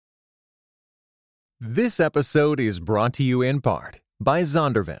This episode is brought to you in part by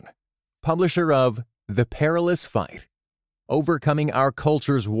Zondervan, publisher of The Perilous Fight: Overcoming Our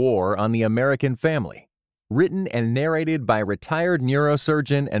Culture's War on the American Family, written and narrated by retired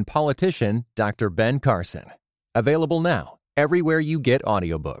neurosurgeon and politician Dr. Ben Carson. Available now everywhere you get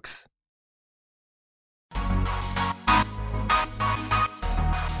audiobooks.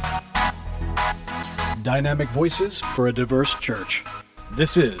 Dynamic voices for a diverse church.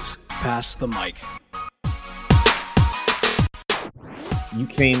 This is Pass the Mic. You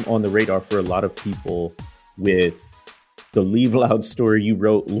came on the radar for a lot of people with the Leave Loud story you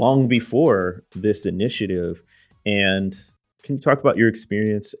wrote long before this initiative. And can you talk about your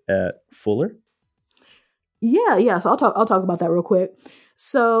experience at Fuller? Yeah. So I'll talk about that real quick.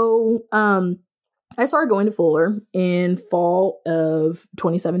 So I started going to Fuller in fall of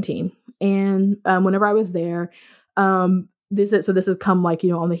 2017. And whenever I was there, this has come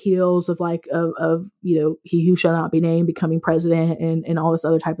on the heels of he who shall not be named becoming president and all this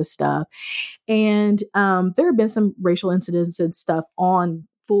other type of stuff. And there have been some racial incidents and stuff on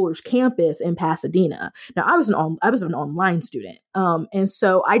Fuller's campus in Pasadena. Now I was an online student. And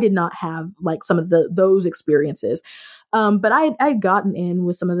so I did not have some of those experiences. But I had gotten in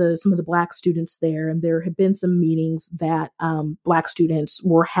with some of the Black students there, and there had been some meetings that Black students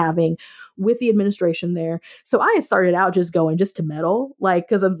were having with the administration there. So I had started out just to meddle,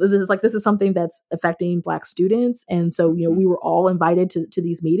 because this is something that's affecting Black students, and so we were all invited to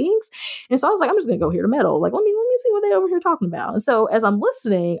these meetings, and so I was like, I'm just gonna go here to meddle. Let me see what they over here talking about. And so as I'm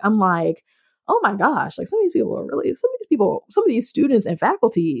listening, I'm like, oh my gosh, some of these students and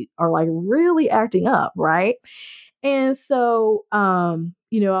faculty are really acting up, right? And so,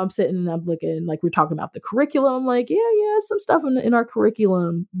 I'm sitting and I'm looking, we're talking about the curriculum, yeah, some stuff in our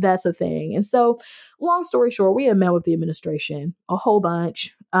curriculum, that's a thing. And so long story short, we had met with the administration a whole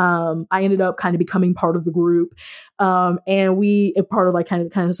bunch. I ended up kind of becoming part of the group. And we part of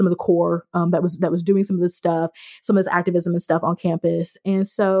kind of some of the core, that was doing some of this stuff, some of this activism and stuff on campus. And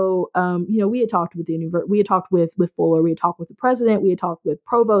so, we had talked with we had talked with Fuller, we had talked with the president, we had talked with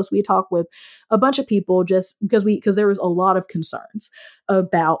provost, we had talked with a bunch of people just because there was a lot of concerns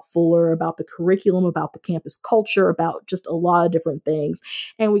about Fuller, about the curriculum, about the campus culture, about just a lot of different things.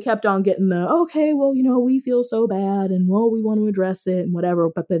 And we kept on getting we feel so bad and we want to address it and whatever,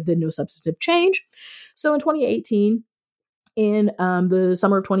 but then no substantive change. So in 2018, in the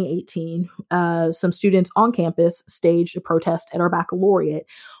summer of 2018, some students on campus staged a protest at our baccalaureate.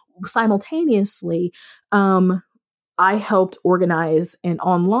 Simultaneously, I helped organize an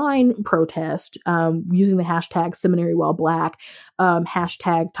online protest using the hashtag Seminary While Black,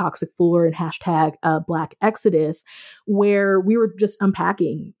 hashtag Toxic Fuller, and hashtag Black Exodus, where we were just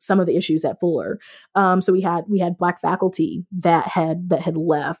unpacking some of the issues at Fuller. So we had Black faculty that had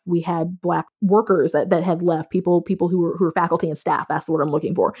left. We had Black workers that had left. People who were faculty and staff. That's what I'm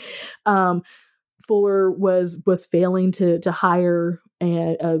looking for. Fuller was failing to hire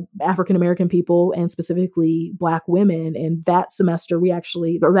African-American people and specifically Black women. And that semester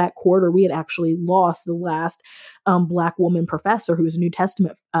that quarter, we had actually lost the last Black woman professor, who was a New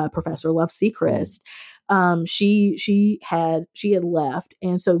Testament professor, Love Sechrist. She had left.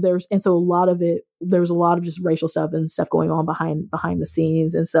 And so there was a lot of just racial stuff and stuff going on behind the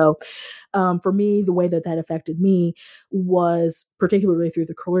scenes. And so, for me, the way that affected me was particularly through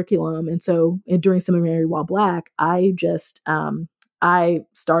the curriculum. And so during Seminary While Black, I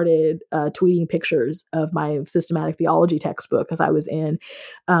started tweeting pictures of my systematic theology textbook because I was in,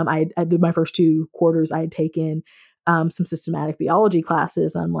 I did my first 2 quarters, I had taken some systematic theology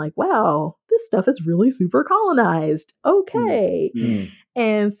classes. I'm like, wow, this stuff is really super colonized. Okay. Mm-hmm.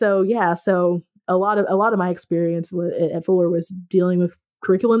 And so, so a lot of my experience at Fuller was dealing with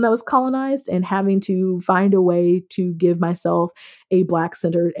curriculum that was colonized and having to find a way to give myself a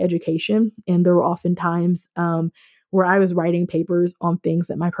Black-centered education. And there were often times where I was writing papers on things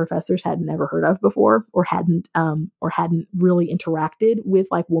that my professors had never heard of before, or hadn't really interacted with,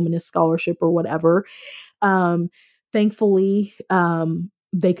 like womanist scholarship or whatever. Thankfully,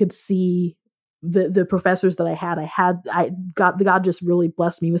 they could see the professors that I had. God just really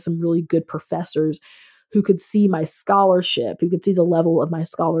blessed me with some really good professors who could see my scholarship, who could see the level of my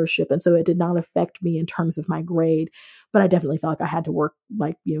scholarship. And so it did not affect me in terms of my grade, but I definitely felt like I had to work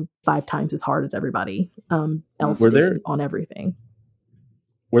 5 times as hard as everybody else did on everything.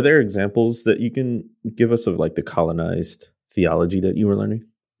 Were there examples that you can give us of the colonized theology that you were learning?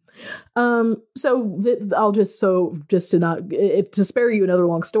 To spare you another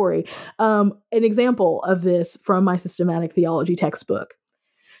long story, an example of this from my systematic theology textbook,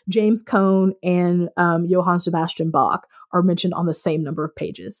 James Cone and Johann Sebastian Bach are mentioned on the same number of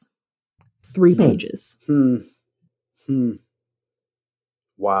pages. 3 pages.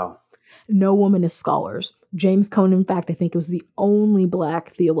 Wow. No woman is scholars. James Cone, in fact, I think was the only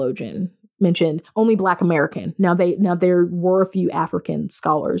Black theologian mentioned, only Black American. Now there were a few African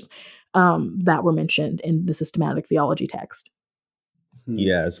scholars that were mentioned in the systematic theology text.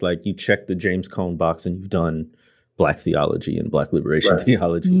 Yeah, it's like you check the James Cone box and you've done Black theology and Black liberation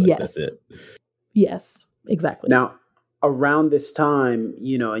theology. Like, yes. That's it. Yes, exactly. Now, around this time,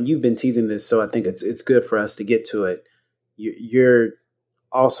 and you've been teasing this, so I think it's good for us to get to it. You're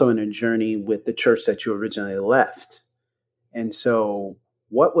also in a journey with the church that you originally left. And so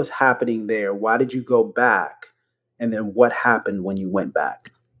what was happening there? Why did you go back? And then what happened when you went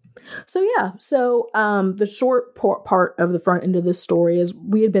back? So the short part of the front end of this story is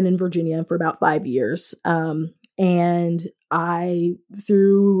we had been in Virginia for about 5 years. And I,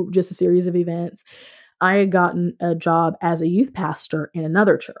 through just a series of events, I had gotten a job as a youth pastor in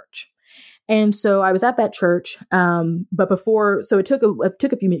another church. And so I was at that church. But before, so it took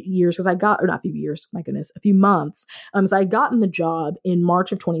a few years because not a few years, my goodness, a few months. So I had gotten the job in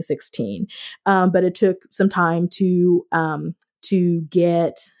March of 2016. But it took some time to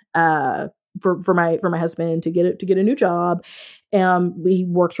get, for my husband to get a new job. He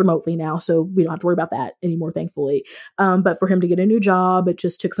works remotely now, so we don't have to worry about that anymore, thankfully. But for him to get a new job, it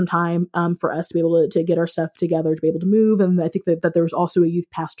just took some time for us to be able to get our stuff together, to be able to move. And I think that there was also a youth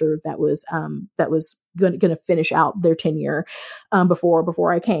pastor that was going to finish out their tenure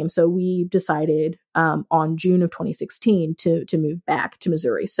before I came. So we decided on June of 2016 to move back to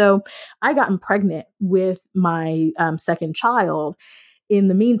Missouri. So I gotten pregnant with my second child in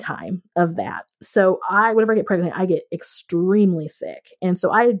the meantime of that. So whenever I get pregnant, I get extremely sick. And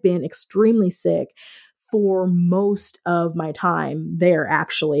so I had been extremely sick for most of my time there,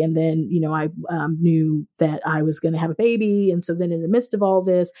 actually. And then, I knew that I was going to have a baby. And so then in the midst of all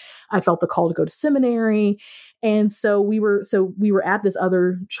this, I felt the call to go to seminary. And so we were at this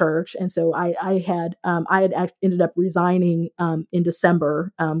other church. And so I had ended up resigning in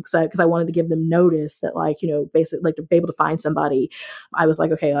December because I wanted to give them notice that, basically, like, to be able to find somebody. I was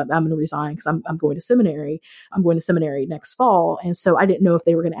like, okay, I'm going to resign because I'm going to seminary. I'm going to seminary next fall. And so I didn't know if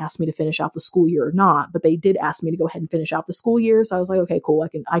they were going to ask me to finish out the school year or not, but they did ask me to go ahead and finish out the school year. So I was like, okay, cool.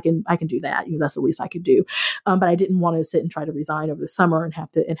 I can do that. That's the least I could do. But I didn't want to sit and try to resign over the summer and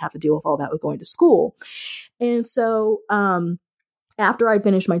have to deal with all that with going to school. And so after I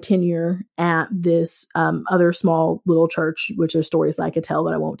finished my tenure at this other small little church, which are stories that I could tell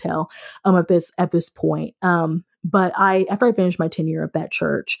that I won't tell at this point. But after I finished my tenure at that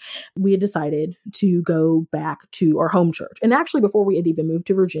church, we had decided to go back to our home church. And actually, before we had even moved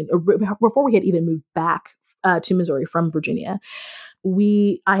to Virginia, or before we had even moved back to Missouri from Virginia,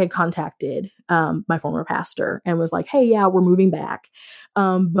 I had contacted my former pastor and was like, "Hey, yeah, we're moving back,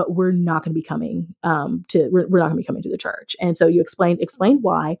 but we're not going to be coming we're not going to be coming to the church." And so you explained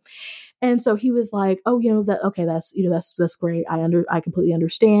why. And so he was like, "Oh, that's great. I completely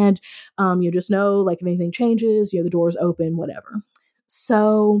understand. You just know, like, if anything changes, the door's open, whatever."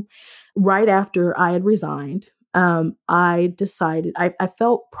 So right after I had resigned, I decided I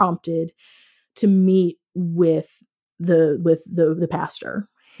felt prompted to meet with the pastor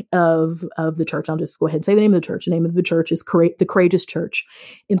of the church. I'll just go ahead and say the name of the church. The name of the church is the Courageous Church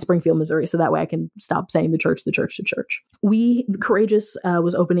in Springfield, Missouri. So that way I can stop saying the church. Courageous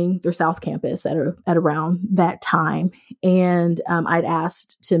was opening their South Campus at around that time. And I'd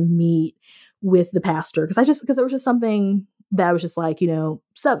asked to meet with the pastor because there was just something that I was just like,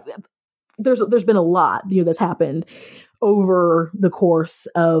 so there's been a lot, that's happened over the course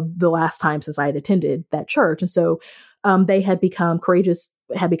of the last time since I had attended that church. And so Courageous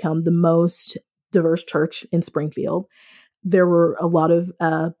had become the most diverse church in Springfield. There were a lot of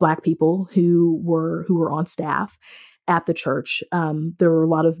Black people who were on staff at the church. There were a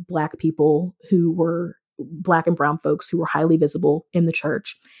lot of Black people who were Black and brown folks who were highly visible in the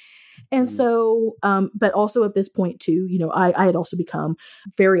church. And so, but also at this point too, I had also become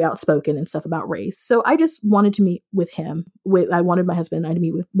very outspoken and stuff about race. So I just wanted to meet with him. I wanted my husband and I to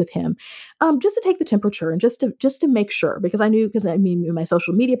meet with him, just to take the temperature and just to make sure, because my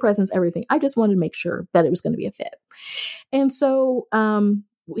social media presence, everything, I just wanted to make sure that it was going to be a fit. And so,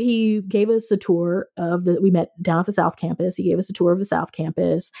 he gave us a tour we met down at the South Campus. He gave us a tour of the South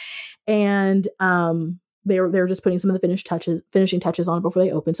Campus, and, they were just putting some of the finishing touches on it before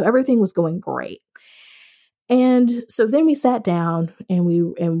they opened. So everything was going great. And so then we sat down and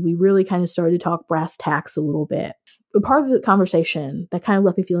we really kind of started to talk brass tacks a little bit. But part of the conversation that kind of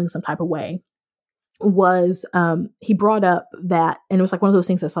left me feeling some type of way was he brought up that, and it was like one of those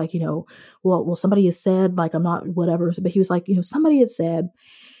things that's like, well, somebody has said, like, I'm not whatever. But he was like, somebody had said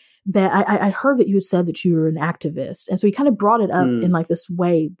that I heard that you had said that you were an activist. And so he kind of brought it up in like this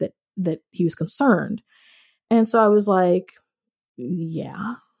way that he was concerned. And so I was like,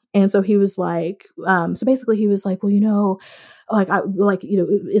 yeah. And so he was like, so basically he was like, well,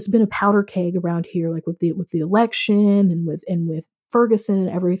 it's been a powder keg around here, like with the election and with Ferguson and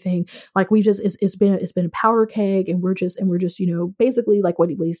everything. Like it's been a powder keg, and we're just, basically like what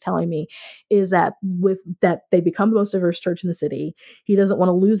he's telling me is that with that they become the most diverse church in the city. He doesn't want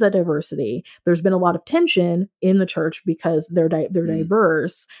to lose that diversity. There's been a lot of tension in the church because they're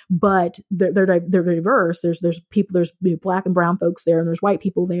diverse, but they're diverse. There's people, there's black and brown folks there, and there's white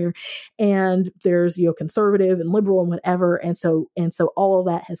people there, and there's conservative and liberal and whatever, and so all of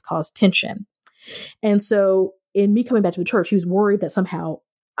that has caused tension, and so. In me coming back to the church, he was worried that somehow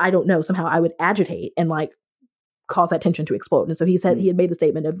I would agitate and like cause that tension to explode. And so he said he had made the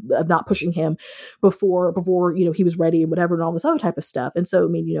statement of not pushing him before he was ready and whatever and all this other type of stuff. And so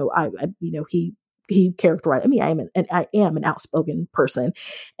he characterized me. I am an outspoken person,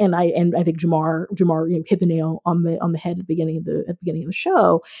 and I think Jamar hit the nail on the head at the beginning of the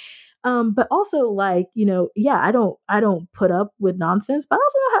show. But also I don't put up with nonsense, but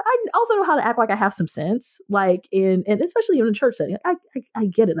I also know how to act like I have some sense, and especially in a church setting. I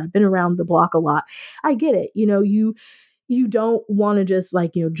get it. I've been around the block a lot. I get it. You don't want to just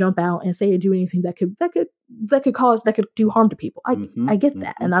jump out and say or do anything that could do harm to people. I get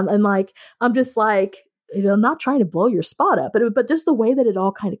that. And I'm just like, not trying to blow your spot up, but just the way that it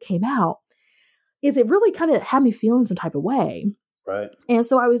all kind of came out is it really kind of had me feeling some type of way. Right. And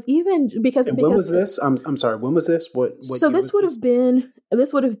so I was even because when was this? I'm sorry. When was this? What so this would have been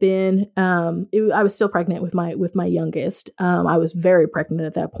I was still pregnant with my youngest. I was very pregnant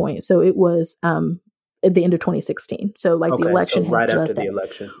at that point. So it was at the end of 2016. So the election right after the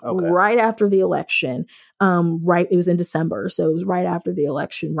election. Okay. Right after the election. It was in December. So it was right after the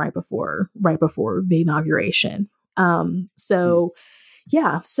election, right before the inauguration. So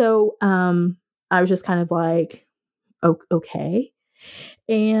I was just kind of like, okay.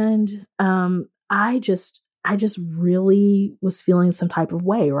 And I just really was feeling some type of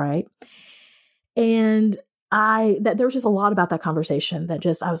way, right? And there was just a lot about that conversation that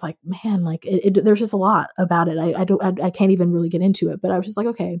I was like, man, there's just a lot about it. I can't even really get into it, but I was just like,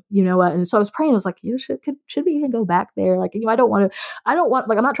 okay, you know what? And so I was praying. I was like, should we even go back there? I'm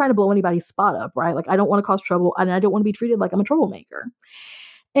not trying to blow anybody's spot up, right? I don't want to cause trouble, and I don't want to be treated like I'm a troublemaker.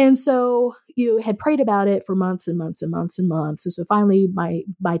 And so you had prayed about it for months and months and months and months. And so finally my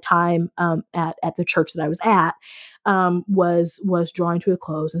time at the church that I was at was drawing to a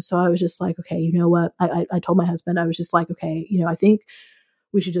close. And so I was just like, okay, you know what? I told my husband, I was just like, okay, I think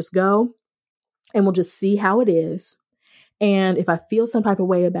we should just go and we'll just see how it is. And if I feel some type of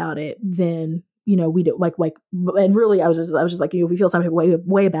way about it, then we do and really I was just like, if we feel some type of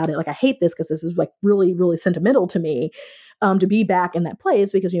way about it, I hate this because this is really, really sentimental to me. To be back in that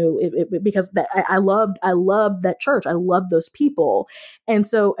place because I loved that church. I loved those people. And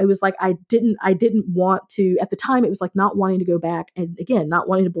so it was like, I didn't want to, at the time, it was like not wanting to go back and again, not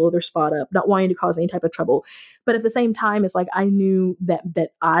wanting to blow their spot up, not wanting to cause any type of trouble. But at the same time, it's like, I knew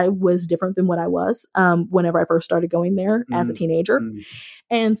that I was different than what I was whenever I first started going there as a teenager.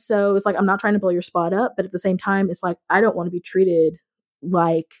 And so it's like, I'm not trying to blow your spot up, but at the same time, it's like, I don't want to be treated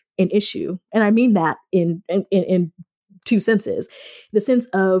like an issue. And I mean that in two senses: the sense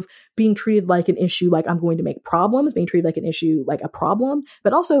of being treated like an issue, like I'm going to make problems, being treated like an issue, like a problem,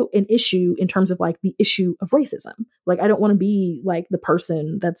 but also an issue in terms of the issue of racism. I don't want to be the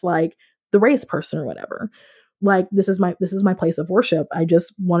person that's the race person or whatever. This is my place of worship. I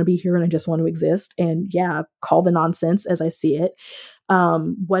just want to be here and I just want to exist. And call the nonsense as I see it.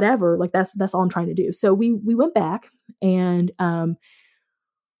 Whatever, that's all I'm trying to do. So we went back and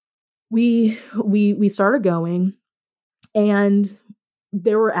we started going. And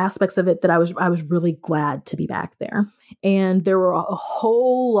there were aspects of it that I was really glad to be back there. And there were a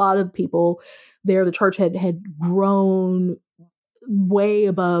whole lot of people there. The church had grown way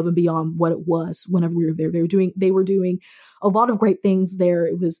above and beyond what it was whenever we were there. They were doing a lot of great things there.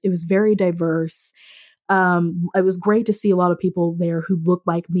 It was very diverse. It was great to see a lot of people there who looked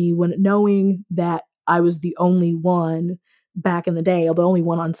like me, knowing that I was the only one back in the day, the only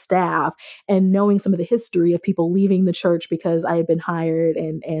one on staff, and knowing some of the history of people leaving the church because I had been hired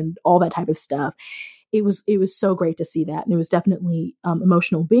and all that type of stuff. It was so great to see that. And it was definitely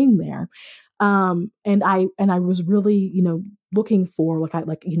emotional being there. And I was really, looking for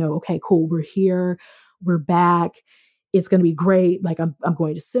okay, cool. We're here. We're back. It's going to be great. I'm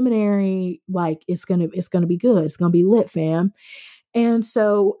going to seminary. It's going to be good. It's going to be lit, fam. And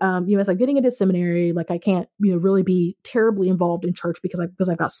so, as I'm getting into seminary, like I can't, really be terribly involved in church because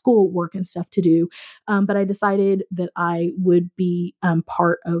I've got school work and stuff to do. But I decided that I would be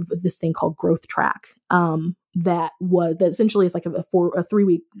part of this thing called Growth Track. That essentially is like a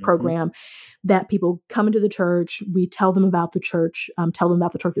 3-week program that people come into the church. We tell them about the church, tell them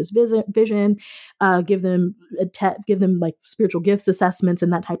about the church's vision, give them like spiritual gifts assessments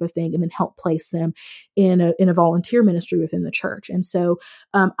and that type of thing, and then help place them in a volunteer ministry within the church. And so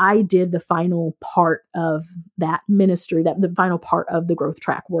I did the final part of that ministry, the final part of the Growth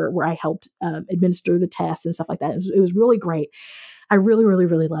Track where I helped administer the tests and stuff like that. It was really great. I really, really,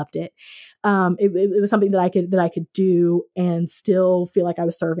 really loved it. It was something that I could do and still feel like I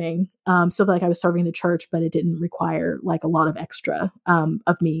was serving the church, but it didn't require like a lot of extra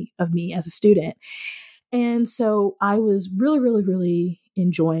of me as a student. And so I was really, really, really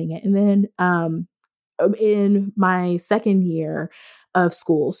enjoying it. And then in my second year of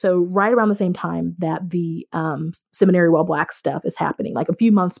school, so right around the same time that the Seminary While Black stuff is happening, like a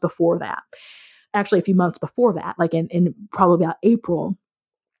few months before that, like in probably about April.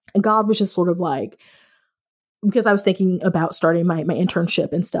 And God was just sort of like, because I was thinking about starting my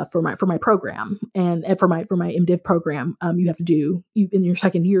internship and stuff for my program and for my MDiv program, you have to do in your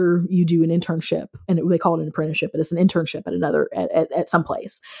second year, you do an internship, and they call it an apprenticeship, but it's an internship at some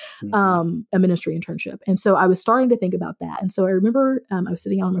place, a ministry internship. And so I was starting to think about that. And so I remember I was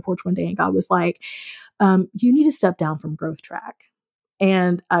sitting out on my porch one day and God was like, you need to step down from Growth Track.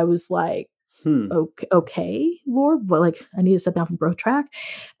 And I was like, okay, Lord, but like I need to step down from Growth Track.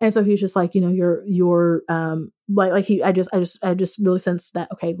 And so he's just like, you're I just really sensed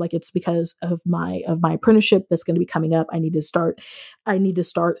that, okay, like it's because of my apprenticeship that's going to be coming up. I need to start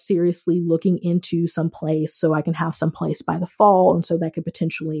seriously looking into some place so I can have some place by the fall. And so that could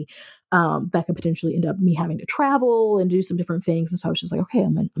potentially end up me having to travel and do some different things. And so I was just like, okay,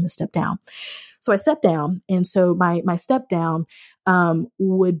 I'm gonna step down. So I stepped down. And so my step down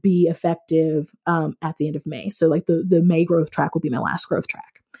would be effective at the end of May. So like the May Growth Track would be my last Growth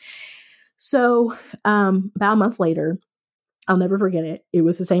Track. So about a month later, I'll never forget it. It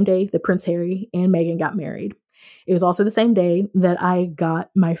was the same day that Prince Harry and Meghan got married. It was also the same day that I got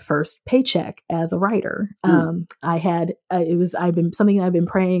my first paycheck as a writer. Something I've been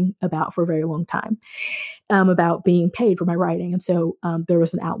praying about for a very long time, about being paid for my writing. And so there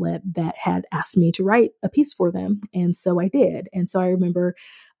was an outlet that had asked me to write a piece for them. And so I did. And so I remember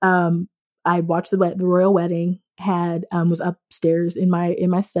I watched the royal wedding, was upstairs in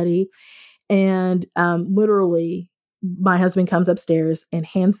my study. And literally my husband comes upstairs and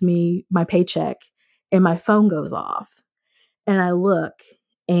hands me my paycheck, and my phone goes off, and I look,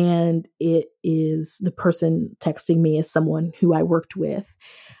 and it is the person texting me is someone who I worked with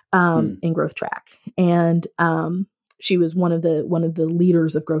in Growth Track. And she was one of the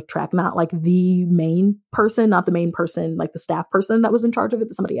leaders of Growth Track, not like the main person, like the staff person that was in charge of it,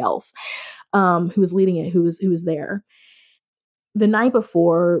 but somebody else who was leading it, who was there. The night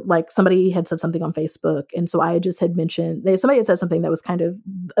before, like somebody had said something on Facebook. And so I just had mentioned, somebody had said something that was kind of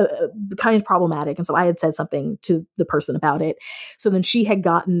problematic. And so I had said something to the person about it. So then she had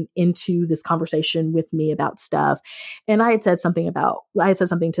gotten into this conversation with me about stuff. And I had said something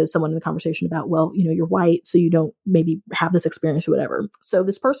to someone in the conversation about, well, you're white, so you don't maybe have this experience or whatever. So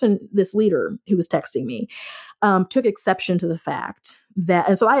this leader who was texting me, took exception to the fact that,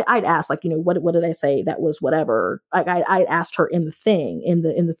 and so I'd asked, like, what did I say that was whatever? Like I asked her in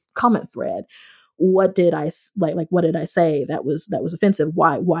the comment thread, what did I what did I say that was offensive?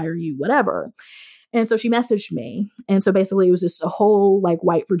 Why are you whatever? And so she messaged me. And so basically it was just a whole like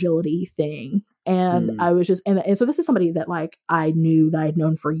white fragility thing. And I was just, and so this is somebody that like I knew, that I'd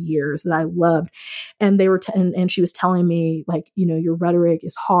known for years, that I loved. And they were, and she was telling me like, your rhetoric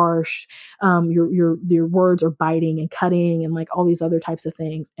is harsh. Your words are biting and cutting and like all these other types of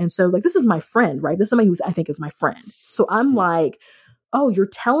things. And so like, this is my friend, right? This is somebody who I think is my friend. So I'm like, oh, you're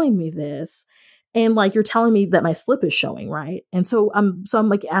telling me this. And like, you're telling me that my slip is showing, right? And so I'm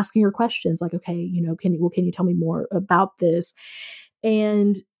like asking her questions like, okay, can you tell me more about this?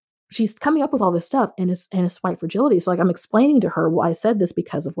 And she's coming up with all this stuff and it's white fragility. So like, I'm explaining to her, well, I said this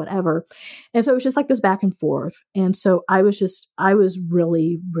because of whatever. And so it was just like this back and forth. And so I was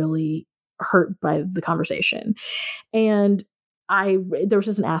really, really hurt by the conversation. And there was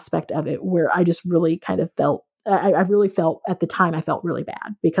just an aspect of it where I just really kind of felt, I really felt at the time, I felt really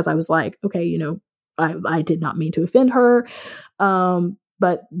bad because I was like, okay, I did not mean to offend her.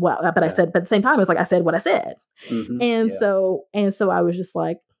 But I said, but at the same time, it was like, I said what I said. Mm-hmm. And so I was just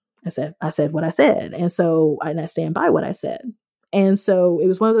like, I said what I said. And so I stand by what I said. And so it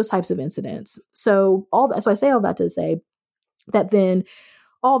was one of those types of incidents. So I say all that to say, that then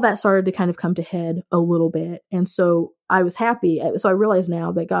all that started to kind of come to head a little bit. And so I was happy. So I realized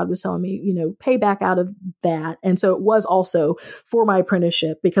now that God was telling me, pay back out of that. And so it was also for my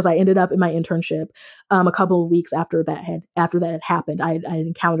apprenticeship, because I ended up in my internship a couple of weeks after that had happened. I had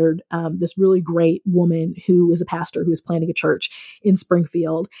encountered this really great woman who was a pastor who was planting a church in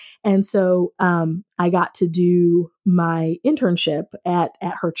Springfield. And so I got to do my internship at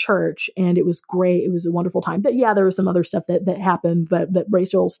her church, and it was great. It was a wonderful time. But yeah, there was some other stuff that happened, that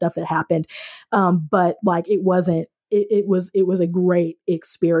racial stuff that happened. But like, it wasn't, it was a great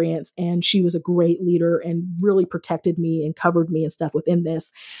experience, and she was a great leader and really protected me and covered me and stuff within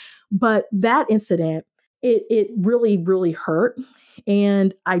this. But that incident, it really, really hurt.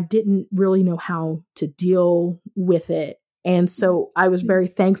 And I didn't really know how to deal with it. And so I was very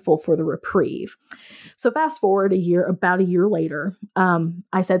thankful for the reprieve. So fast forward about a year later,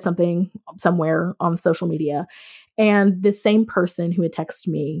 I said something somewhere on social media, and this same person who had texted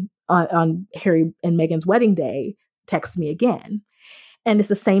me on Harry and Meghan's wedding day texts me again. And it's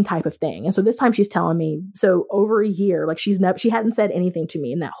the same type of thing. And so this time she's telling me, so over a year, like she hadn't said anything to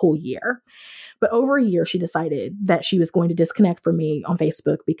me in that whole year, but over a year, she decided that she was going to disconnect from me on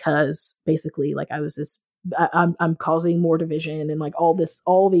Facebook, because basically like I was I'm causing more division and like all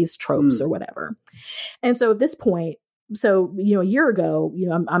these tropes or whatever. And so at this point, a year ago,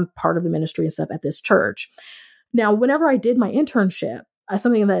 I'm part of the ministry and stuff at this church. Now, whenever I did my internship,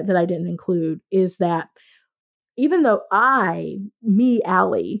 something that I didn't include is that even though Allie,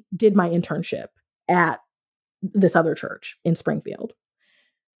 did my internship at this other church in Springfield,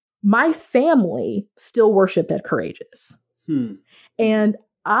 my family still worshiped at Courageous. And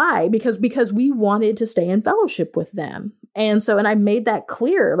because we wanted to stay in fellowship with them. And I made that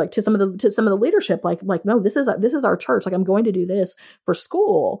clear, like to some of the leadership, like, no, this is our church. Like, I'm going to do this for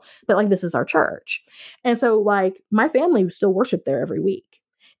school, but like, this is our church. And so like my family still worshiped there every week,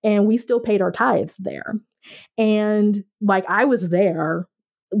 and we still paid our tithes there. And like, I was there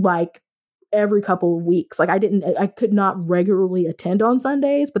like every couple of weeks. Like I could not regularly attend on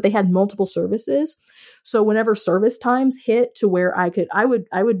Sundays, but they had multiple services. So whenever service times hit to where I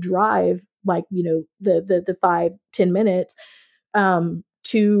would drive like, the 5-10 minutes,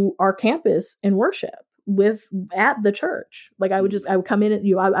 to our campus and worship at the church. Like I would come in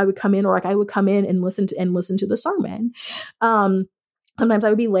and, I would come in, or like I would come in and listen to the sermon. Sometimes I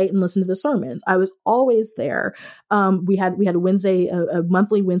would be late and listen to the sermons. I was always there. We had a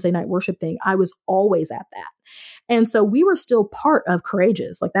monthly Wednesday night worship thing. I was always at that. And so we were still part of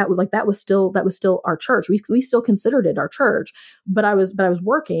Courageous. That was still our church. We still considered it our church, but I was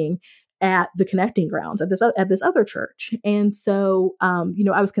working at the Connecting Grounds at this other church. And so, I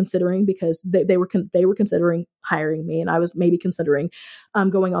was considering, because they were considering hiring me, and I was maybe considering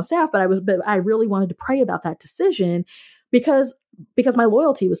going on staff, but I really wanted to pray about that decision, because my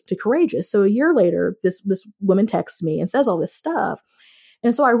loyalty was to Courageous. So a year later, this woman texts me and says all this stuff.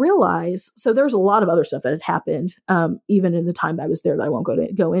 And so I realized, so there's a lot of other stuff that had happened, even in the time that I was there, that I won't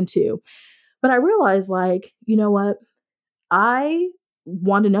go into. But I realized, like, you know what? I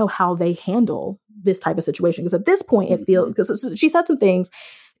want to know how they handle this type of situation. Because at this point, because she said some things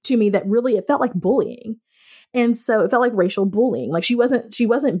to me that really, it felt like bullying. And so it felt like racial bullying. Like she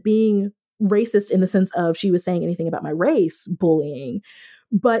wasn't being racist in the sense of she was saying anything about my race, bullying,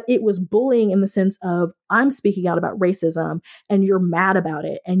 but it was bullying in the sense of, I'm speaking out about racism and you're mad about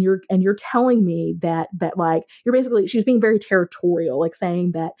it. And you're telling me that like, you're basically, she was being very territorial, like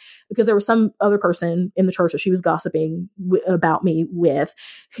saying that because there was some other person in the church that she was gossiping about me with,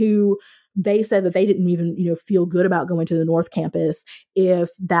 who they said that they didn't even, feel good about going to the North Campus if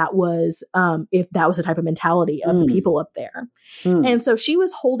that was the type of mentality of the people up there. And so she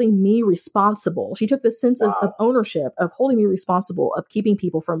was holding me responsible. She took the sense of ownership of holding me responsible of keeping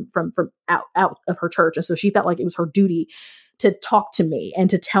people from out of her church. And so she felt like it was her duty to talk to me and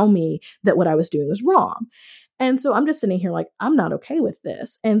to tell me that what I was doing was wrong. And so I'm just sitting here like, I'm not okay with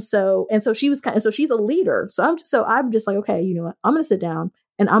this. And so she was so she's a leader. So I'm just like, okay, you know what? I'm going to sit down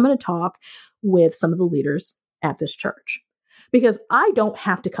and I'm going to talk with some of the leaders at this church, because I don't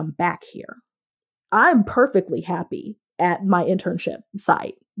have to come back here. I'm perfectly happy at my internship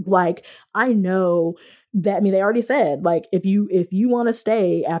site. Like, I know that, they already said, like, if you want to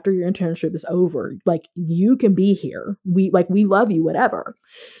stay after your internship is over, like, you can be here. We love you, whatever.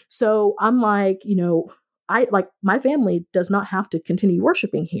 So I'm like, my family does not have to continue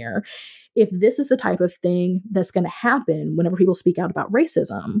worshiping here. If this is the type of thing that's going to happen whenever people speak out about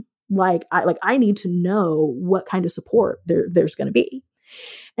racism, I need to know what kind of support there's going to be.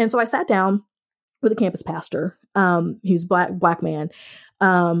 And so I sat down with a campus pastor, who's black man,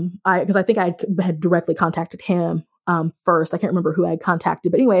 because I think I had directly contacted him first. I can't remember who I had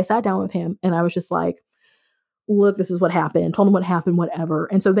contacted, but anyway, I sat down with him and I was just like, look, this is what happened, told them what happened, whatever.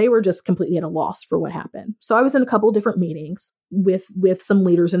 And so they were just completely at a loss for what happened. So I was in a couple of different meetings with some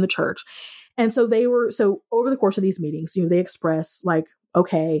leaders in the church. And so so over the course of these meetings, they express like,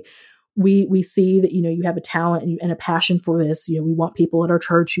 okay, we see that, you have a talent and a passion for this. We want people at our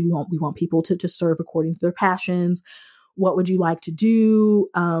church. We want people to serve according to their passions. What would you like to do?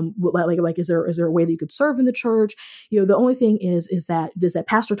 Is there a way that you could serve in the church? The only thing is that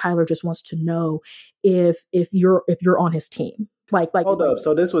Pastor Tyler just wants to know if you're on his team. Hold up.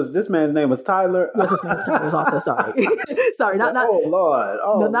 So this man's name was Tyler. Yes, this man's Tyler's also sorry. Sorry, not. Oh Lord.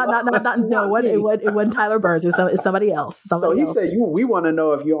 Oh, it wasn't Tyler Burns. It's somebody else. So he said, we want to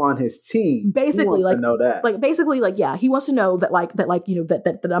know if you're on his team. Basically, he wants to know that. Yeah, he wants to know that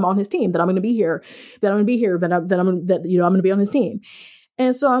I'm on his team, that I'm going to be here, that I'm going to be on his team.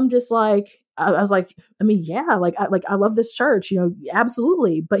 And so I'm just like, I was like, I mean, yeah, I love this church,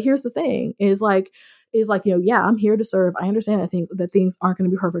 absolutely. But here's the thing yeah, I'm here to serve. I understand that things aren't going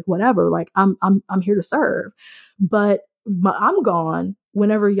to be perfect, whatever. I'm here to serve, but I'm gone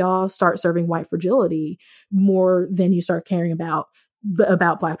whenever y'all start serving white fragility more than you start caring about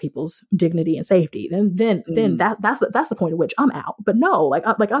Black people's dignity and safety. Then that's the point at which I'm out. But no,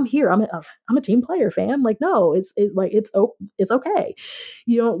 I'm here. I'm a team player, fam. No, it's okay.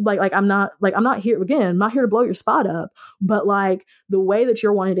 I'm not here again. I'm not here to blow your spot up. But the way that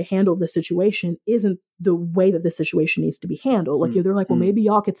you're wanting to handle the situation isn't the way that this situation needs to be handled. They're like, well, maybe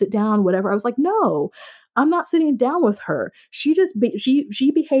y'all could sit down, whatever. I was like, no. I'm not sitting down with her. She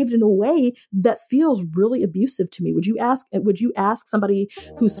behaved in a way that feels really abusive to me. Would you ask somebody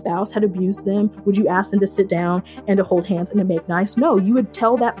whose spouse had abused them? Would you ask them to sit down and to hold hands and to make nice? No, you would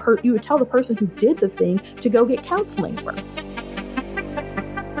tell the person who did the thing to go get counseling first.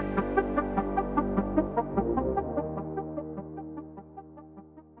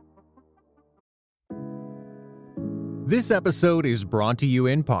 This episode is brought to you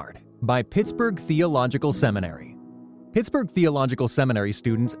in part by Pittsburgh Theological Seminary. Pittsburgh Theological Seminary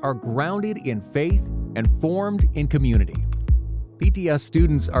students are grounded in faith and formed in community. PTS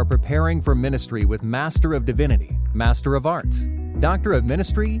students are preparing for ministry with Master of Divinity, Master of Arts, Doctor of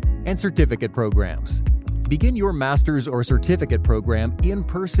Ministry, and certificate programs. Begin your master's or certificate program in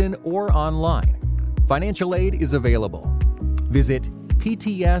person or online. Financial aid is available. Visit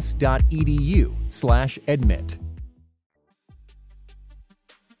pts.edu/admit.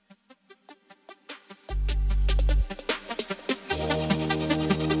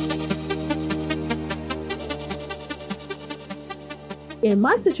 In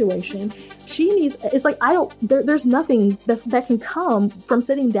my situation, there's nothing that can come from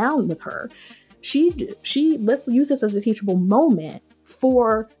sitting down with her. Let's use this as a teachable moment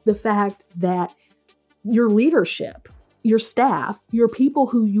for the fact that your leadership, your staff, your people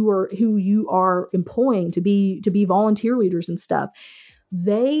who you are employing to be volunteer leaders and stuff,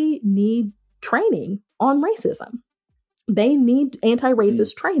 they need training on racism. They need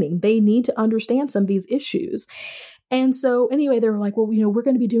anti-racist training. They need to understand some of these issues. And so anyway, they were like, well, we're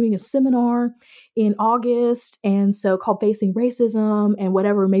going to be doing a seminar in August, and so called Facing Racism and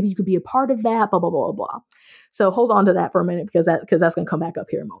whatever, maybe you could be a part of that, blah, blah, blah, blah. So hold on to that for a minute because that's going to come back up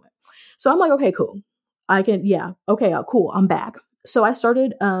here in a moment. So I'm like, okay, cool. Cool. I'm back. So I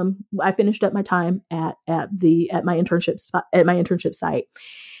started, I finished up my time at my internship site.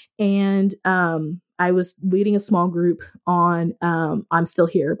 And I was leading a small group on I'm Still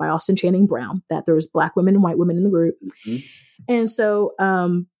Here by Austin Channing Brown, that there was Black women and white women in the group. Mm-hmm. And so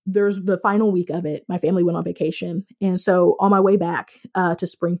there's the final week of it. My family went on vacation. And so on my way back to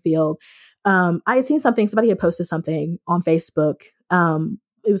Springfield, I had seen somebody had posted something on Facebook.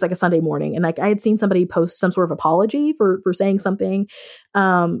 It was like a Sunday morning. And I had seen somebody post some sort of apology for saying something,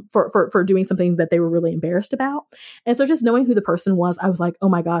 for doing something that they were really embarrassed about. And so just knowing who the person was, I was like, oh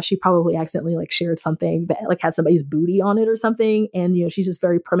my gosh, she probably accidentally shared something that had somebody's booty on it or something. And, she's just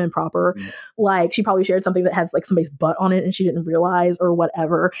very prim and proper. Mm-hmm. She probably shared something that has somebody's butt on it and she didn't realize or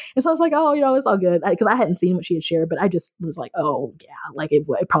whatever. And so I was like, oh, it's all good. Cause I hadn't seen what she had shared, but I just was like, oh yeah,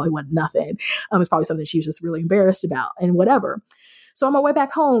 it probably wasn't nothing. It's probably something she was just really embarrassed about and whatever. So on my way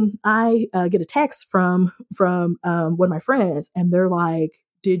back home, I get a text from one of my friends, and they're like,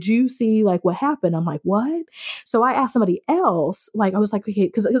 did you see what happened? I'm like, what? So I asked somebody else, I was like, okay,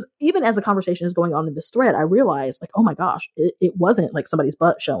 because even as the conversation is going on in this thread, I realized oh my gosh, it wasn't somebody's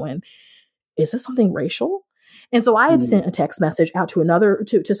butt showing. Is this something racial? And so I had sent a text message out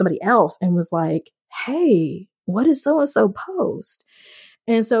to somebody else and was like, hey, what is so-and-so post?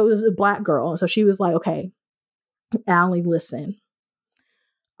 And so it was a Black girl. And so she was like, okay, Allie, listen,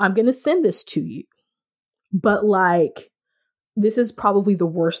 I'm going to send this to you. but like, this is probably the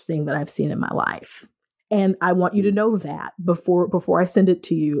worst thing that I've seen in my life. And I want you to know that before I send it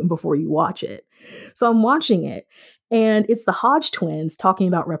to you and before you watch it. So I'm watching it, and it's the Hodge twins talking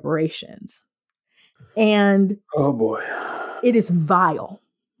about reparations. And oh boy, it is vile.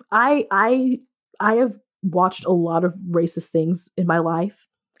 I have watched a lot of racist things in my life,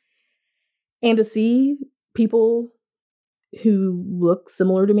 and to see people who look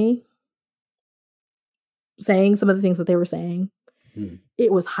similar to me saying some of the things that they were saying,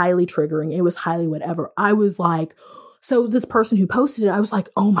 it was highly triggering. It was highly whatever. I was like, so this person who posted it, I was like,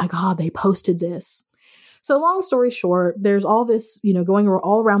 oh my God, they posted this. So long story short, there's all this, going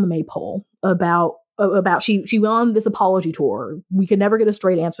all around the maypole about she went on this apology tour. We could never get a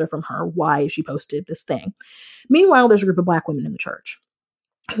straight answer from her why she posted this thing. Meanwhile, there's a group of Black women in the church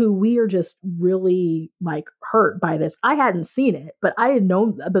who we are just really like hurt by this. I hadn't seen it, but I had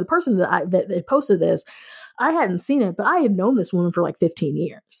known, but the person that posted this, I hadn't seen it, but I had known this woman for like 15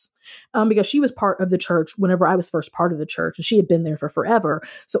 years because she was part of the church whenever I was first part of the church, and she had been there for forever.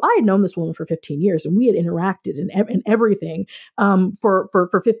 So I had known this woman for 15 years, and we had interacted in everything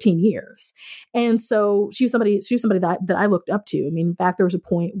for 15 years. And so she was somebody that I looked up to. I mean, in fact, there was a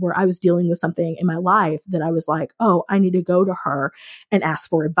point where I was dealing with something in my life that I was like, oh, I need to go to her and ask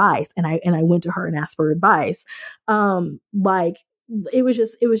for advice. And I went to her and asked for advice.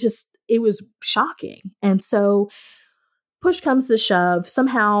 It was shocking. And so push comes to shove.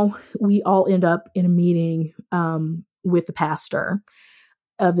 Somehow we all end up in a meeting with the pastor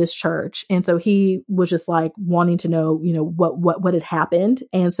of this church. And so he was just like wanting to know, what had happened.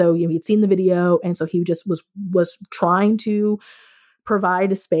 And so he'd seen the video. And so he just was trying to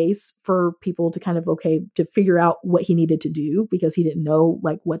provide a space for people to kind of, to figure out what he needed to do, because he didn't know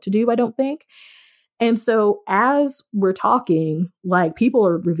like what to do, I don't think. And so as we're talking, like, people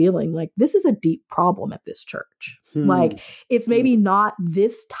are revealing, like, this is a deep problem at this church. Like, it's maybe not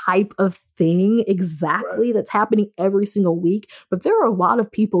this type of thing exactly that's happening every single week, but there are a lot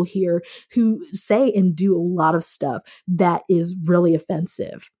of people here who say and do a lot of stuff that is really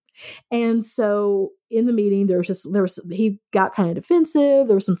offensive. And so in the meeting, he got kind of defensive.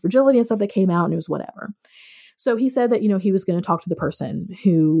 There was some fragility and stuff that came out, and it was whatever. So he said that, he was going to talk to the person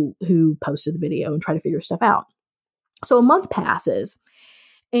who posted the video and try to figure stuff out. So a month passes,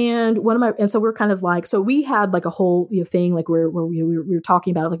 and so we're kind of like, so we had like a whole thing like where we were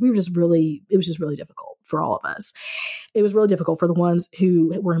talking about it. Like, it was just really difficult for all of us. It was really difficult for the ones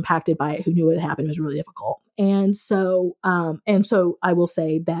who were impacted by it, who knew what had happened. It was really difficult. And so I will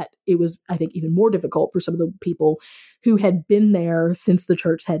say that it was, I think, even more difficult for some of the people who had been there since the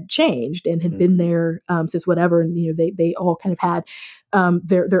church had changed and had been there since whatever. And, they all kind of had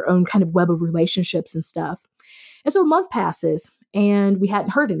their own kind of web of relationships and stuff. And so a month passes, and we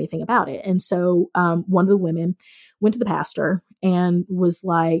hadn't heard anything about it. And so one of the women went to the pastor and was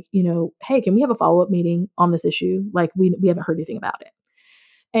like, hey, can we have a follow-up meeting on this issue? Like, we haven't heard anything about it.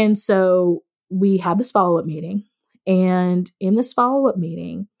 And so we had this follow-up meeting. And in this follow-up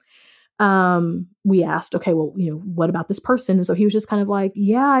meeting, we asked, okay, well, what about this person? And so he was just kind of like,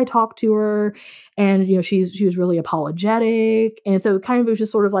 yeah, I talked to her, and, she was really apologetic. And so kind of, it was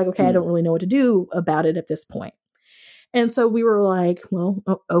just sort of like, okay, I don't really know what to do about it at this point. And so we were like, well,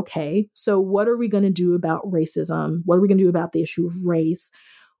 okay, so what are we going to do about racism? What are we going to do about the issue of race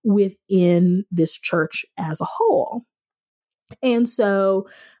within this church as a whole? And so,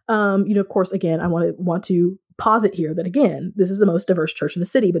 of course, again, I want to posit here that, again, this is the most diverse church in the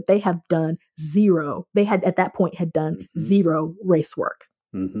city, but they have done zero. They had at that point had done zero race work,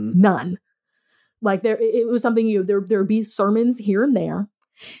 none. Like, it was something, there would be sermons here and there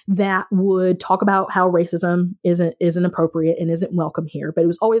that would talk about how racism isn't appropriate and isn't welcome here. But it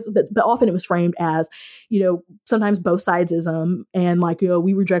was always, but often it was framed as, sometimes both sidesism, and like,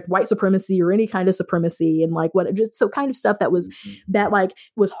 we reject white supremacy or any kind of supremacy, and like just so kind of stuff that was that like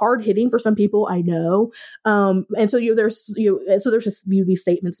was hard hitting for some people, I know. And so there's just these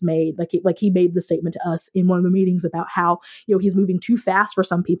statements made, like he made the statement to us in one of the meetings about how he's moving too fast for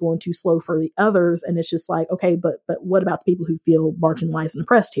some people and too slow for the others, and it's just like, okay, but what about the people who feel marginalized and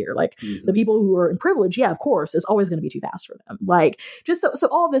oppressed here? Like, the people who are in privilege, yeah, of course, it's always going to be too fast for them. Like, just so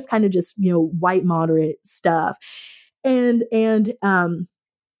all this kind of just white moderate stuff, and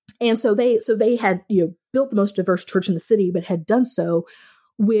so they had built the most diverse church in the city, but had done so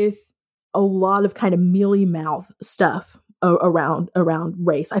with a lot of kind of mealy mouth stuff around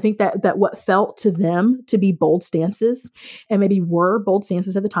race. I think that what felt to them to be bold stances, and maybe were bold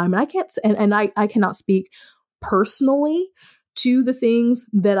stances at the time, and I cannot speak personally to the things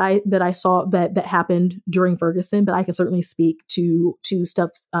that I saw that happened during Ferguson, but I can certainly speak to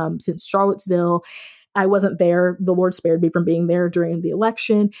stuff since Charlottesville I wasn't there. The Lord spared me from being there during the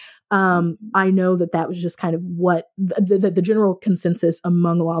election. I know that was just kind of what the general consensus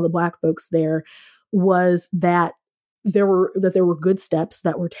among a lot of the Black folks there was, that there were good steps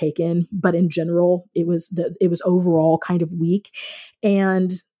that were taken, but in general, it was overall kind of weak,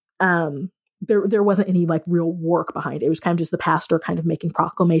 and there wasn't any like real work behind it. It was kind of just the pastor kind of making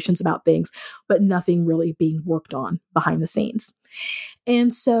proclamations about things, but nothing really being worked on behind the scenes.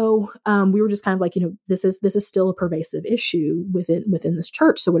 And so we were just kind of like, this is still a pervasive issue within this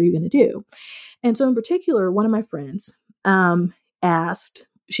church. So what are you going to do? And so in particular, one of my friends asked,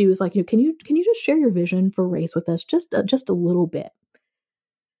 she was like, can you just share your vision for race with us just a little bit?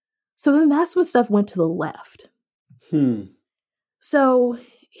 So then that's when stuff went to the left. So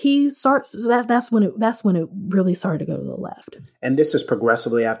he starts. That's when it really started to go to the left. And this is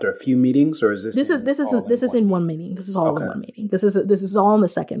progressively after a few meetings, or is this? This is in one meeting. This is all in one meeting. This is all in the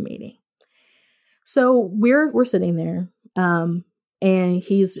second meeting. So we're sitting there, and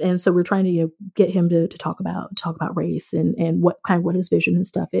so we're trying to get him to talk about race and what his vision and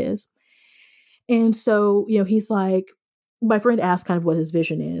stuff is. And so he's like, my friend asked kind of what his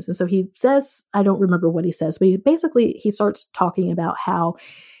vision is. And so he says, I don't remember what he says, but he starts talking about how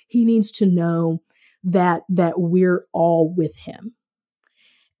he needs to know that we're all with him.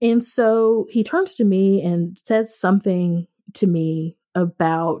 And so he turns to me and says something to me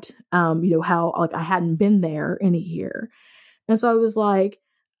about, how like I hadn't been there in a year. And so I was like,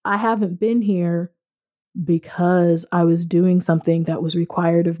 I haven't been here because I was doing something that was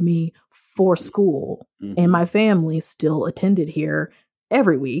required of me for school, and my family still attended here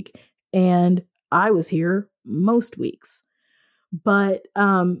every week, and I was here most weeks. But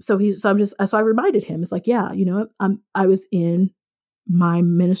so I reminded him, it's like, yeah, I was in my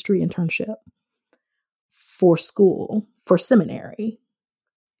ministry internship for school, for seminary.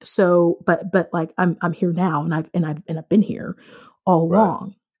 So, but like I'm here now, and I've been here all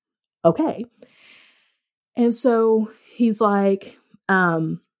along. Okay. And so he's like,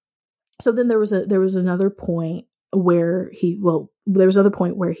 so then there was another point where he was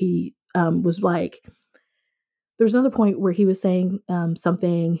saying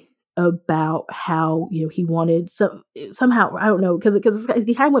something about how he wanted somehow, I don't know, because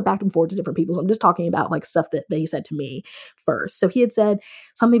he kind of went back and forth to different people. So I'm just talking about like stuff that he said to me first. So he had said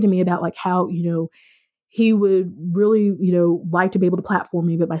something to me about like how he would really, like to be able to platform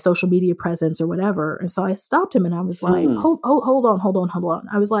me, but my social media presence or whatever. And so I stopped him and I was like, hold on.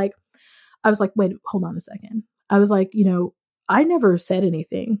 I was like, wait, hold on a second. I was like, I never said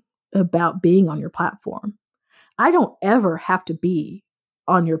anything about being on your platform. I don't ever have to be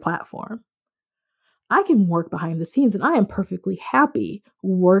on your platform. I can work behind the scenes, and I am perfectly happy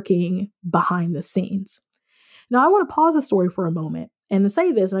working behind the scenes. Now, I want to pause the story for a moment and to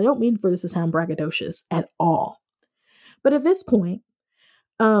say this, and I don't mean for this to sound braggadocious at all. But at this point,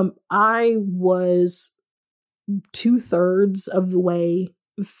 I was 2/3 of the way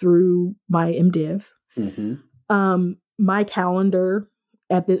through my MDiv. My calendar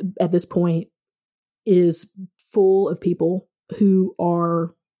at this point is full of people who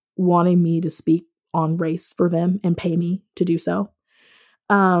are wanting me to speak on race for them and pay me to do so.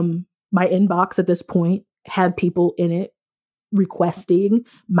 My inbox at this point had people in it requesting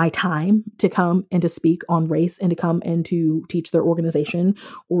my time to come and to speak on race and to come and to teach their organization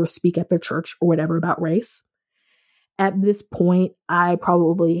or speak at their church or whatever about race. At this point, I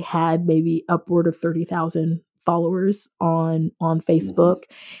probably had maybe upward of 30,000 followers on Facebook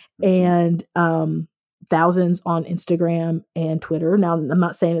and thousands on Instagram and Twitter. Now, I'm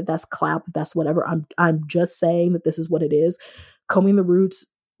not saying that that's clout, that's whatever. I'm just saying that this is what it is. Combing the Roots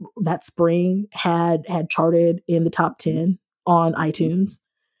that spring had charted in the top 10 on iTunes.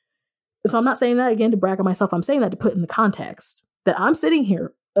 So I'm not saying that again to brag on myself. I'm saying that to put in the context that I'm sitting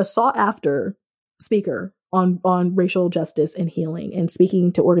here, a sought after speaker on racial justice and healing and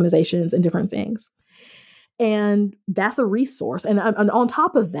speaking to organizations and different things. And that's a resource. And on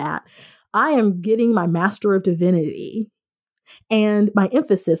top of that, I am getting my Master of Divinity. And my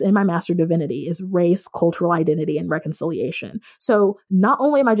emphasis in my Master of Divinity is race, cultural identity, and reconciliation. So not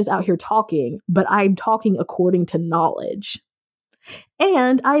only am I just out here talking, but I'm talking according to knowledge.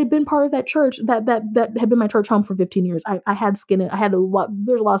 And I had been part of that church that had been my church home for 15 years. I had skin. I had a lot.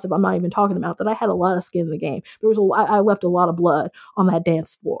 There's a lot of stuff I'm not even talking about that I had a lot of skin in the game. I left a lot of blood on that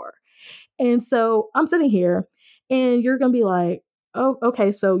dance floor. And so I'm sitting here and you're going to be like, oh,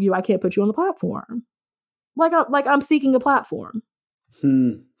 okay. So I can't put you on the platform. Like I'm seeking a platform.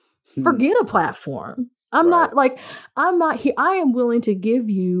 Forget a platform. I'm not here. I am willing to give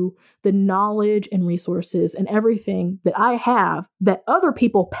you the knowledge and resources and everything that I have that other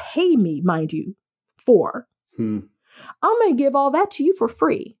people pay me, mind you, for. Hmm. I'm going to give all that to you for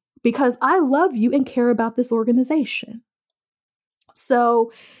free because I love you and care about this organization.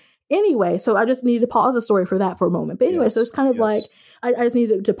 So anyway, so I just needed to pause the story for that for a moment. But anyway, so it's kind of like, I just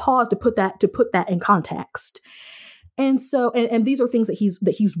needed to pause to put that in context. And so, and these are things that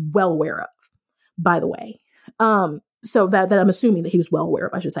he's well aware of, by the way. So that I'm assuming that he was well aware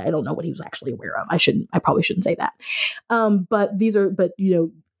of, I should say. I don't know what he was actually aware of. I probably shouldn't say that. But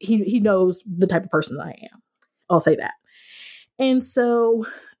he knows the type of person that I am. I'll say that. And so,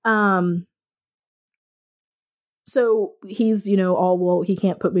 so he's, he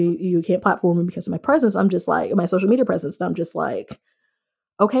can't you can't platform me because of my presence. I'm just like, my social media presence. And I'm just like,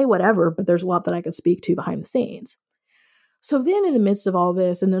 okay, whatever. But there's a lot that I can speak to behind the scenes. So then in the midst of all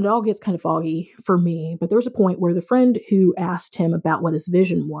this, and it all gets kind of foggy for me, but there was a point where the friend who asked him about what his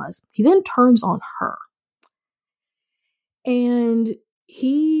vision was, he then turns on her. And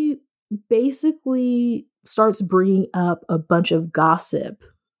he basically starts bringing up a bunch of gossip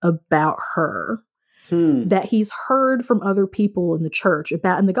about her that he's heard from other people in the church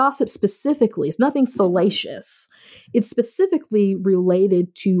about. And the gossip specifically is nothing salacious. It's specifically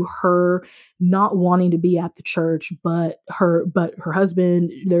related to her not wanting to be at the church, but her husband,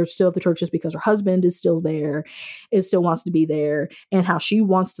 they're still at the church just because her husband is still there, it still wants to be there, and how she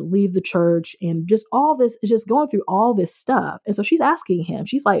wants to leave the church, and just all this, just going through all this stuff. And so she's asking him,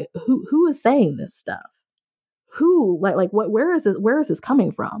 she's like, who is saying this stuff? Who, like what, where is this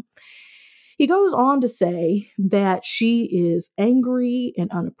coming from? He goes on to say that she is angry and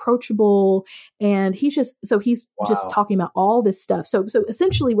unapproachable, and he's just talking about all this stuff. So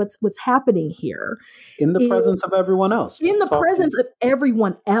essentially, what's happening here in the presence of everyone else, presence of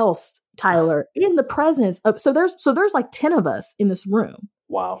everyone else, Tyler, in the presence of so there's like 10 of us in this room.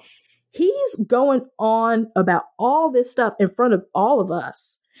 Wow, he's going on about all this stuff in front of all of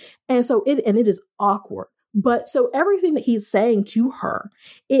us, and so it is awkward. But so everything that he's saying to her,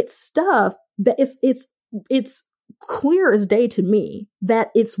 it's stuff that it's clear as day to me that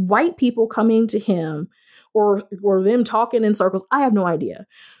it's white people coming to him or them talking in circles. I have no idea,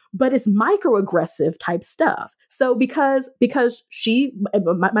 but it's microaggressive type stuff. So because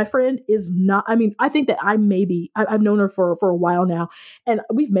my friend is not, I mean, I think that I've known her for a while now, and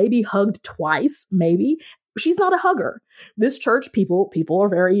we've maybe hugged twice, maybe. She's not a hugger. This church people are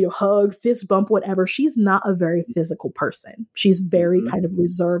very, hug, fist bump, whatever. She's not a very physical person. She's very kind of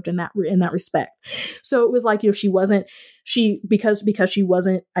reserved in that respect. So it was like, because she wasn't,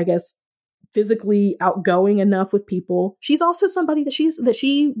 I guess, physically outgoing enough with people. She's also somebody that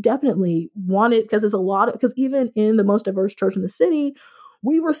she definitely wanted, because even in the most diverse church in the city,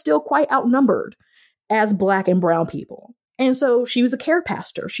 we were still quite outnumbered as Black and brown people. And so she was a care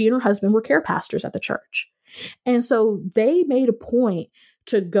pastor. She and her husband were care pastors at the church. And so they made a point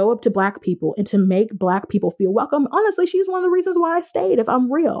to go up to Black people and to make Black people feel welcome. Honestly, she's one of the reasons why I stayed, if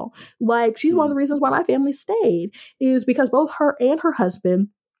I'm real. Like, she's one of the reasons why my family stayed, is because both her and her husband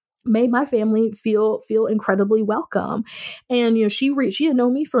made my family feel incredibly welcome. And, she didn't know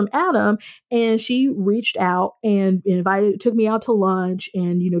me from Adam, and she reached out and took me out to lunch,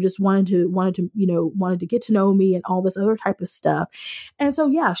 and, just wanted to get to know me and all this other type of stuff. And so,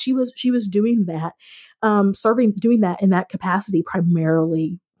 yeah, she was doing that, doing that in that capacity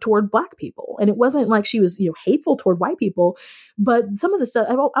primarily toward Black people. And it wasn't like she was, hateful toward white people, but some of the stuff,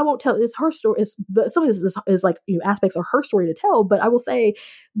 I won't tell, it's her story. Some of this is like, aspects of her story to tell, but I will say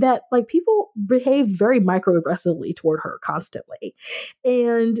that, like, people behave very microaggressively toward her constantly.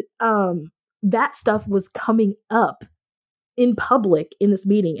 And, that stuff was coming up in public in this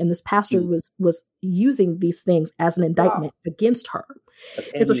meeting, and this pastor was using these things as an indictment against her.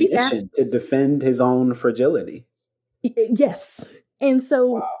 And so she's to defend his own fragility. Yes. And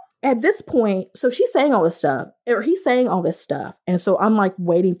so at this point, so she's saying all this stuff, or he's saying all this stuff. And so I'm like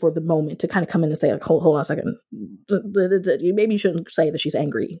waiting for the moment to kind of come in and say, like, hold on a second. Maybe you shouldn't say that she's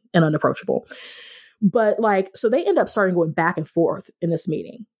angry and unapproachable. But like, so they end up starting going back and forth in this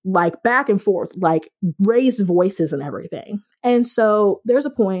meeting, like back and forth, like raised voices and everything. And so there's a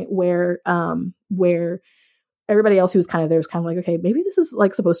point where everybody else who was kind of there was kind of like, okay, maybe this is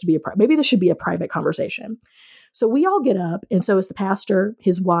like supposed to be maybe this should be a private conversation. So we all get up, and so it's the pastor,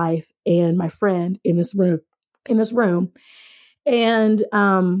 his wife, and my friend in this room. And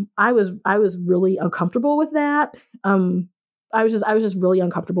I was really uncomfortable with that. I was just really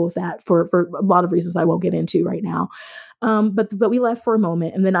uncomfortable with that for a lot of reasons I won't get into right now. But we left for a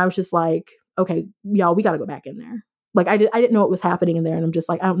moment, and then I was just like, okay, y'all, we got to go back in there. Like, I didn't know what was happening in there, and I'm just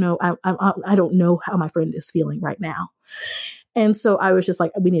like, I don't know. I don't know how my friend is feeling right now. And so I was just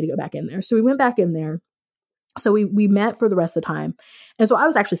like, we need to go back in there. So we went back in there. So we met for the rest of the time. And so I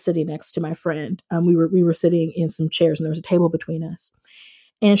was actually sitting next to my friend. We were sitting in some chairs and there was a table between us.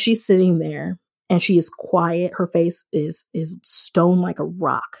 And she's sitting there and she is quiet. Her face is stone like a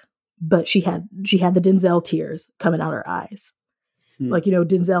rock. But she had the Denzel tears coming out her eyes. Like,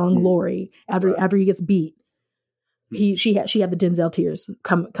 Denzel in Glory, after he gets beat. She had the Denzel tears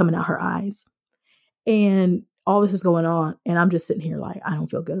coming out her eyes. And all this is going on. And I'm just sitting here like, I don't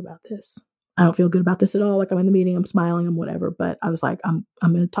feel good about this. I don't feel good about this at all. Like, I'm in the meeting, I'm smiling, I'm whatever. But I was like, I'm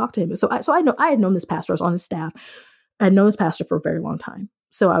going to talk to him. So I had known this pastor. I was on his staff. I had known this pastor for a very long time.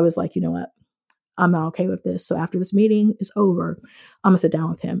 So I was like, you know what? I'm not okay with this. So after this meeting is over, I'm going to sit down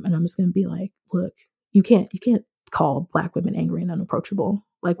with him and I'm just going to be like, look, you can't call Black women angry and unapproachable.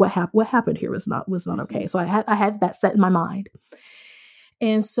 Like what happened here was not okay. So I had that set in my mind.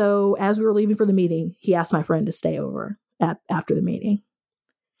 And so as we were leaving for the meeting, he asked my friend to stay over after the meeting.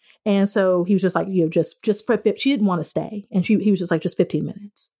 And so he was just like, just for she didn't want to stay. And he was just like, just 15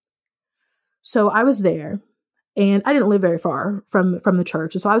 minutes. So I was there and I didn't live very far from the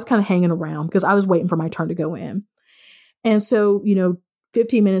church. And so I was kind of hanging around because I was waiting for my turn to go in. And so,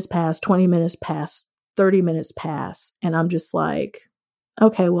 15 minutes passed, 20 minutes passed, 30 minutes passed. And I'm just like,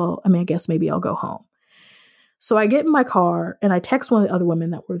 okay, well, I guess maybe I'll go home. So I get in my car and I text one of the other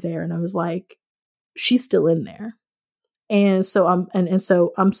women that were there. And I was like, she's still in there. And so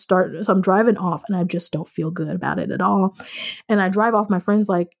I'm driving off and I just don't feel good about it at all. And I drive off, my friend's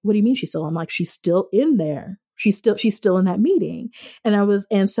like, what do you mean she's still? I'm like, she's still in there. She's still in that meeting.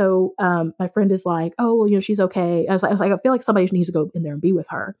 And so my friend is like, oh, well, she's okay. I was like, I feel like somebody needs to go in there and be with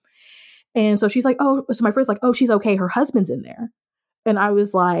her. And so she's like, oh, so my friend's like, oh, she's okay. Her husband's in there. And I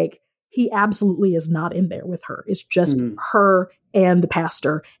was like, he absolutely is not in there with her. It's just her and the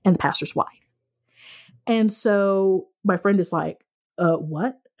pastor's wife. And so my friend is like,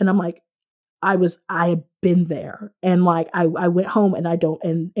 what? And I'm like, I had been there. And like, I went home and I don't.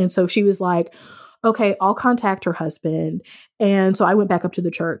 And so she was like, okay, I'll contact her husband. And so I went back up to the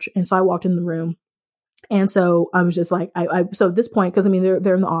church. And so I walked in the room. And so I was just like, so at this point, because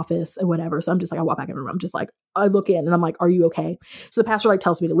they're in the office and whatever. So I'm just like, I walk back in the room. I'm just like, I look in and I'm like, are you okay? So the pastor like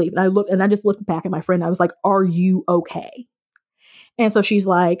tells me to leave. And I just looked back at my friend. I was like, are you okay? And so she's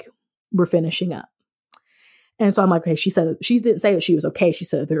like, we're finishing up. And so I'm like, okay, she didn't say that she was okay. She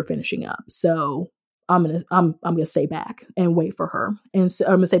said they were finishing up. So I'm gonna stay back and wait for her. And so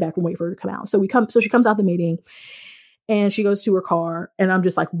I'm gonna stay back and wait for her to come out. So she comes out the meeting and she goes to her car and I'm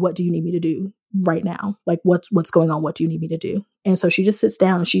just like, what do you need me to do right now? Like what's going on? What do you need me to do? And so she just sits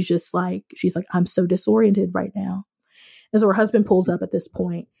down and she's like, I'm so disoriented right now. And so her husband pulls up at this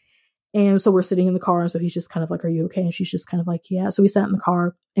point. And so we're sitting in the car. And so he's just kind of like, are you okay? And she's just kind of like, yeah. So we sat in the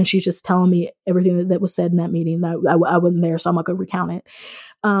car and she's just telling me everything that was said in that meeting. I wasn't there, so I'm not going to recount it.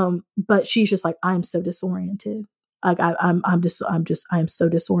 But she's just like, I'm so disoriented. Like I am so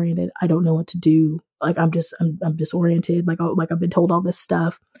disoriented. I don't know what to do. Like I'm disoriented. Like I've been told all this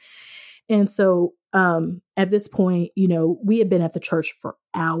stuff. And so at this point, we had been at the church for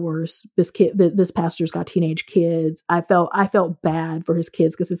hours. This pastor's got teenage kids. I felt bad for his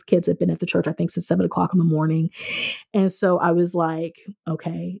kids because his kids had been at the church, I think, since 7:00 in the morning. And so I was like,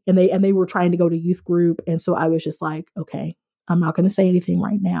 okay. And they were trying to go to youth group. And so I was just like, okay, I'm not going to say anything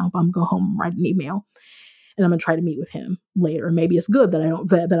right now, but I'm going to go home and write an email. And I'm going to try to meet with him later. Maybe it's good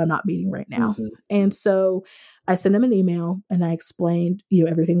that that I'm not meeting right now. Mm-hmm. And so I sent him an email and I explained,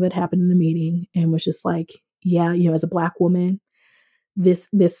 everything that happened in the meeting and was just like, yeah, as a Black woman, this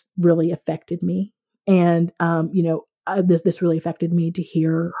really affected me. And, this really affected me to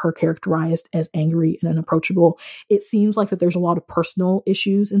hear her characterized as angry and unapproachable. It seems like that there's a lot of personal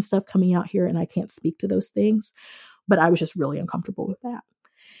issues and stuff coming out here and I can't speak to those things, but I was just really uncomfortable with that.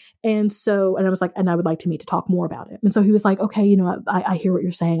 And so, and I was like, and I would like to meet to talk more about it. And so he was like, okay, I hear what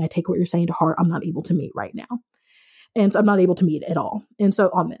you're saying. I take what you're saying to heart. I'm not able to meet right now. And so I'm not able to meet at all. And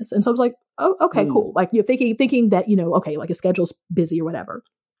so on this. And so I was like, oh, okay, cool. Like you're thinking that, okay, like his schedule's busy or whatever.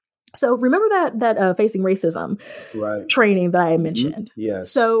 So remember that facing racism training that I mentioned. Mm-hmm.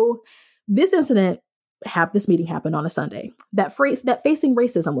 Yes. So this meeting happened on a Sunday. That facing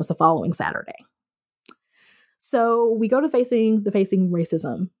racism was the following Saturday. So we go to facing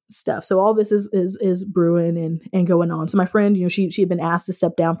racism stuff. So all this is brewing and going on. So my friend, she had been asked to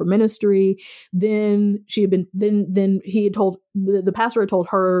step down for ministry. Then he had told the pastor had told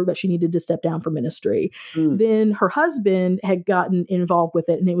her that she needed to step down for ministry. Then her husband had gotten involved with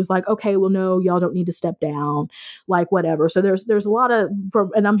it, and it was like, okay, well, no, y'all don't need to step down, like whatever. So there's a lot of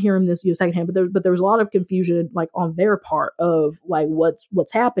and I'm hearing this secondhand, but there was a lot of confusion like on their part of like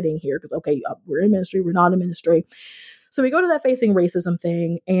what's happening here because okay, we're in ministry, we're not in ministry. So we go to that facing racism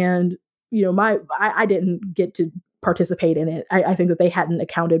thing, and I didn't get to participate in it. I think that they hadn't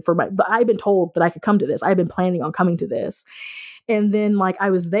accounted for but I'd been told that I could come to this. I'd been planning on coming to this. And then like I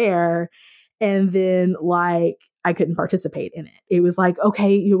was there, and then like I couldn't participate in it. It was like,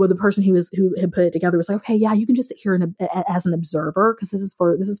 okay, the person who had put it together was like, okay, yeah, you can just sit here as an observer, because this is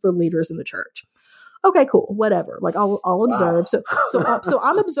for leaders in the church. Okay, cool, whatever. Like I'll observe. Wow. So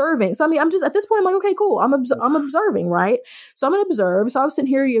I'm observing. So I mean, I'm just at this point, I'm like, okay, cool. I'm observing, right? So I'm gonna observe. So I was sitting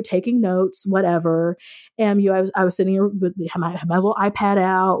here, taking notes, whatever. And I was sitting here with my little iPad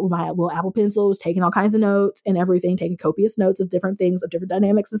out, with my little Apple Pencil, was taking all kinds of notes and everything, taking copious notes of different things, of different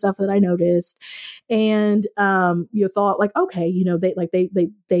dynamics and stuff that I noticed. And thought like, okay,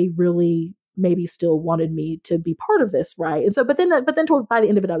 they really maybe still wanted me to be part of this, right? And so, but then by the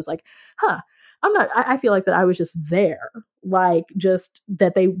end of it, I was like, I feel like that I was just there, like just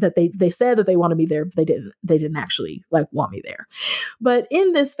that they said that they wanted me there, but they didn't actually like want me there. But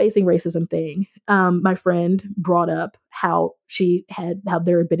in this facing racism thing, my friend brought up how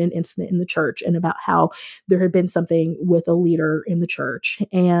there had been an incident in the church, and about how there had been something with a leader in the church,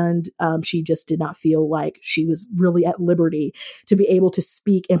 and she just did not feel like she was really at liberty to be able to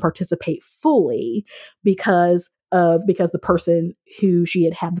speak and participate fully because the person who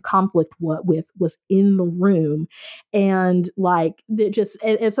she had the conflict with was in the room. And like it just,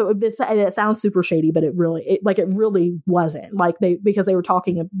 and so it sounds super shady, but it really wasn't like because they were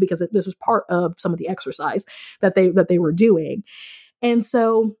talking, because this was part of some of the exercise that they were doing. And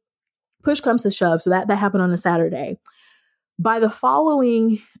so push comes to shove. So that happened on a Saturday. By the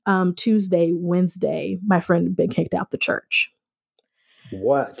following Tuesday, Wednesday, my friend had been kicked out the church.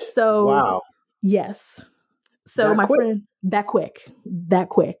 What? So, wow. Yes. So my friend, that quick,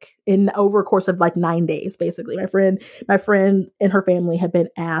 in over a course of like 9 days, basically, my friend and her family had been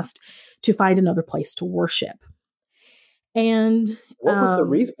asked to find another place to worship. And what was the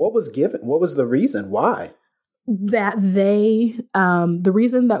reason? What was given? What was the reason? Why? That the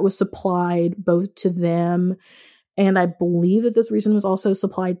reason that was supplied both to them, and I believe that this reason was also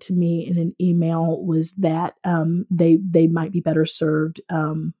supplied to me in an email, was that they might be better served.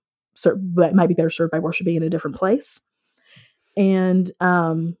 Might be better served by worshiping in a different place. And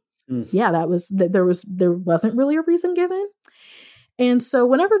there wasn't really a reason given. And so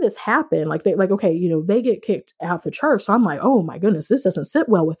whenever this happened, they get kicked out of the church. So I'm like, oh my goodness, this doesn't sit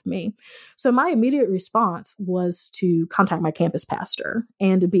well with me. So my immediate response was to contact my campus pastor,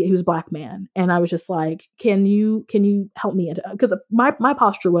 and who's a Black man. And I was just like, can you help me? Because my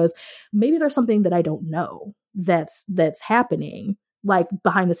posture was, maybe there's something that I don't know that's happening, like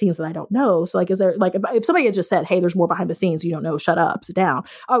behind the scenes, that I don't know. So like, is there like, if somebody had just said, hey, there's more behind the scenes you don't know, shut up, sit down,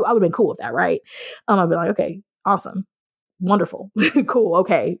 I would have been cool with that, right? I'd be like, okay, awesome, wonderful, cool,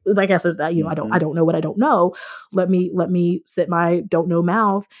 okay. Like I said, I don't know what I don't know. Let me sit my don't know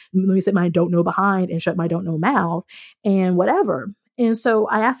mouth. Let me sit my don't know behind and shut my don't know mouth and whatever. And so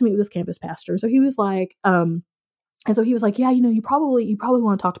I asked him to meet with this campus pastor. So he was like, and so he was like, yeah, you probably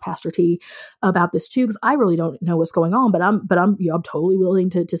want to talk to Pastor T about this too, because I really don't know what's going on, but I'm totally willing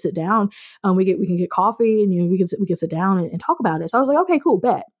to sit down. We can get coffee, and we can sit down and talk about it. So I was like, okay, cool,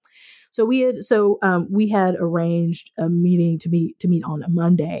 bet. So we had arranged a meeting to meet on a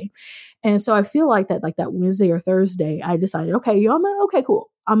Monday, and so I feel like that Wednesday or Thursday, I decided, okay, okay,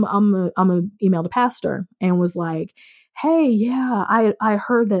 cool. I'm a email the pastor and was like, hey, yeah, I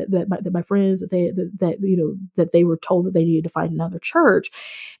heard that my friends that they were told that they needed to find another church,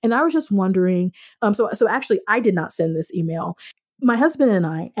 and I was just wondering. So actually, I did not send this email. My husband and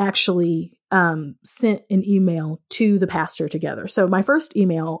I actually sent an email to the pastor together. So my first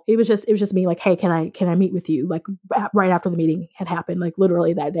email, it was just me like, hey, can I meet with you? Like right after the meeting had happened, like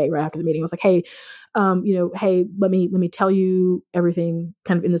literally that day, right after the meeting, I was like, hey, hey, let me tell you everything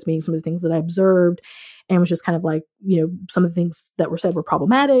kind of in this meeting, some of the things that I observed. And was just kind of like, some of the things that were said were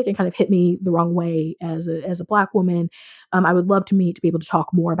problematic and kind of hit me the wrong way as a Black woman. I would love to be able to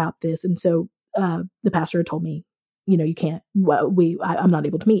talk more about this. And so the pastor had told me, you can't, I'm not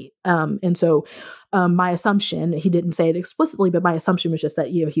able to meet. And so my assumption, he didn't say it explicitly, but my assumption was just that,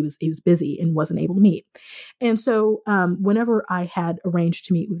 he was busy and wasn't able to meet. And so whenever I had arranged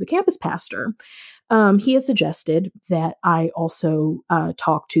to meet with the campus pastor, he had suggested that I also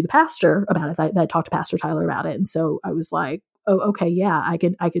talk to the pastor about it. That I talked to Pastor Tyler about it. And so I was like, oh, okay, yeah, I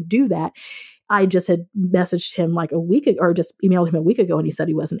could do that. I just had messaged him like a week ago, or just emailed him a week ago, and he said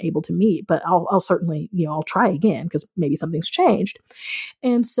he wasn't able to meet, but I'll certainly, I'll try again, because maybe something's changed.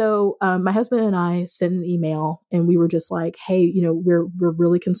 And so my husband and I sent an email, and we were just like, hey, we're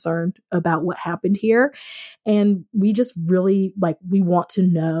really concerned about what happened here. And we just really we want to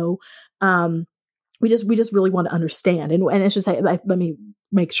know, we just really want to understand. And it's just, let me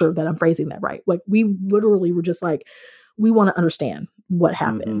make sure that I'm phrasing that right. Like, we literally were just like, we want to understand what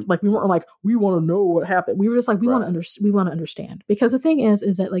happened. Like, we weren't like, we want to know what happened. We were just like, we want to understand. Because the thing is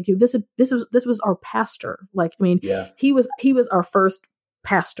that like, this was our pastor. Like, I mean, he was our first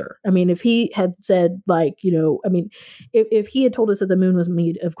pastor. I mean, if he had said like, I mean, if he had told us that the moon was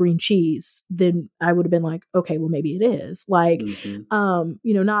made of green cheese, then I would have been like, okay, well, maybe it is. Like,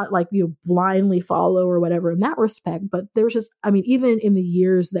 not like, blindly follow or whatever in that respect. But there's just, I mean, even in the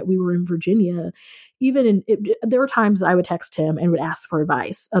years that we were in Virginia, there were times that I would text him and would ask for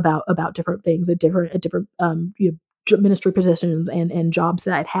advice about different things at different ministry positions and jobs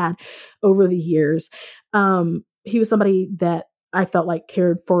that I'd had over the years. He was somebody that I felt like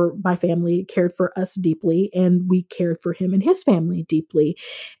cared for my family, cared for us deeply, and we cared for him and his family deeply.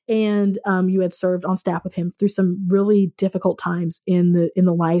 And you had served on staff with him through some really difficult times in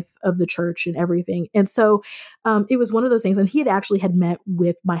the life of the church and everything. And so it was one of those things. And he had met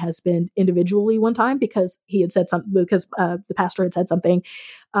with my husband individually one time because he had said something, because the pastor had said something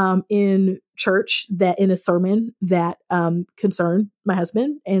in church, that in a sermon that concerned my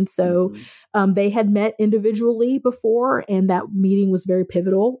husband. And so they had met individually before, and that meeting was very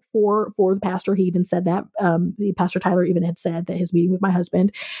pivotal for the pastor. He even said that the Pastor Tyler even had said that his meeting with my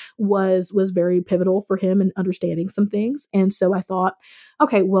husband was very pivotal for him in understanding some things. And so I thought,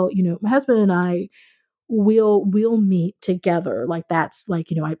 okay, well, my husband and I we'll meet together. Like, that's like,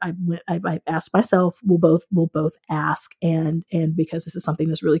 I asked myself, we'll both ask. And because this is something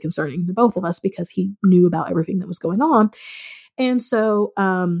that's really concerning the both of us, because he knew about everything that was going on. And so,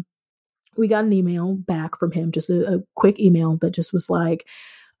 we got an email back from him, just a quick email that just was like,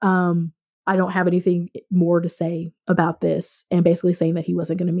 I don't have anything more to say about this, and basically saying that he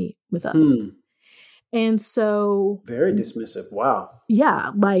wasn't going to meet with us. And so, very dismissive. Wow.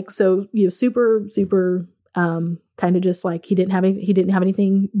 Yeah. Like, so, super, super, kind of just like, he didn't have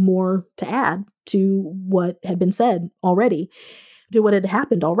anything more to add to what had been said already, to what had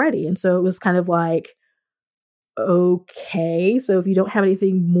happened already. And so it was kind of like, okay, so if you don't have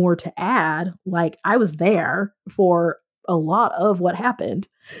anything more to add, like, I was there for a lot of what happened.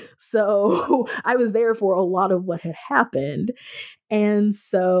 So I was there for a lot of what had happened. And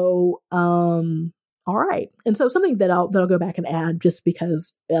so, all right. And so something that I'll go back and add, just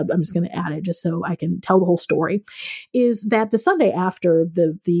because I'm just going to add it just so I can tell the whole story, is that the Sunday after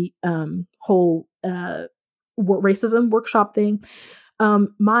the whole racism workshop thing,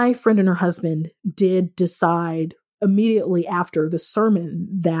 my friend and her husband did decide immediately after the sermon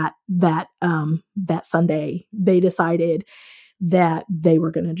that Sunday, they decided that they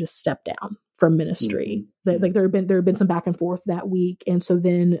were going to just step down from ministry. Like, there had been some back and forth that week. And so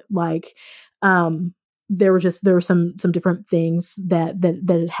then, like, there were some different things that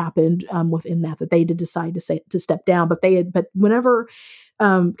had happened within that they did decide to step down. But whenever,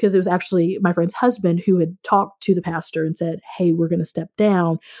 because it was actually my friend's husband who had talked to the pastor and said, hey, we're going to step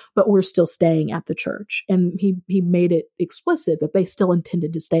down, but we're still staying at the church. And he made it explicit that they still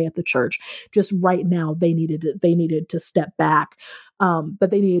intended to stay at the church. Just right now, they needed to step back.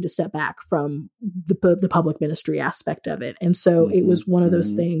 But they needed to step back from the public ministry aspect of it. And so it was one of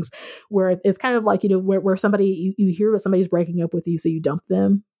those things where it's kind of like, where somebody, you hear that somebody's breaking up with you, so you dump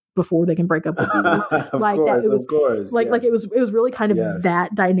them before they can break up with you. Like, that, it was like, yes. Like, it was really kind of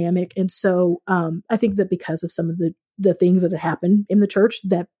that dynamic. And so, I think that because of some of the things that had happened in the church,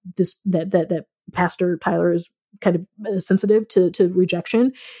 that Pastor Tyler is kind of sensitive to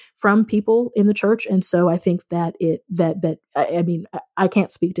rejection from people in the church. And so I think that I mean, I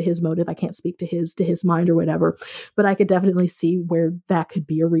can't speak to his motive. I can't speak to his mind or whatever, but I could definitely see where that could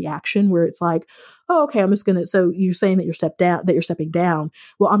be a reaction where it's like, oh, okay, I'm just going to, so you're saying that you're stepping down.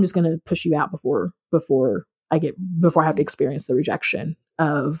 Well, I'm just going to push you out before I have to experience the rejection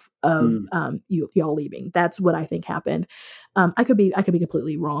of y'all leaving. That's what I think happened. I could be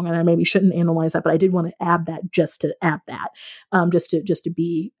completely wrong, and I maybe shouldn't analyze that, but I did want to add that, just to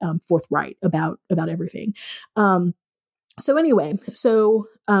be forthright about everything. So anyway,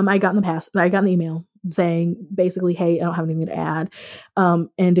 I got in the email saying basically, hey, I don't have anything to add,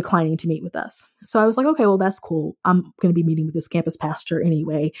 and declining to meet with us. So I was like, okay, well, that's cool. I'm going to be meeting with this campus pastor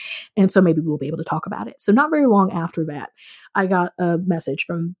anyway. And so maybe we'll be able to talk about it. So not very long after that, I got a message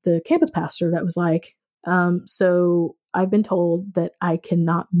from the campus pastor that was like, so I've been told that I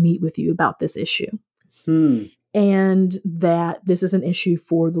cannot meet with you about this issue. And that this is an issue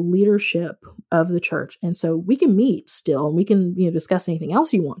for the leadership of the church. And so we can meet still, and we can, discuss anything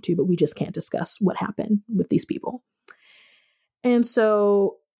else you want to, but we just can't discuss what happened with these people. And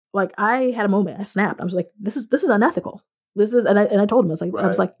so, like, I had a moment, I snapped. I was like, this is unethical. And I told him, I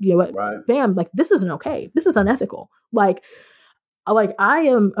was like, you know what, fam, like, this isn't okay. This is unethical. Like, like, I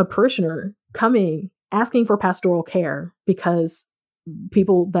am a parishioner coming, asking for pastoral care because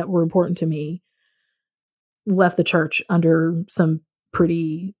people that were important to me left the church under some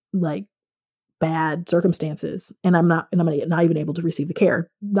pretty like bad circumstances, and I'm not even able to receive the care.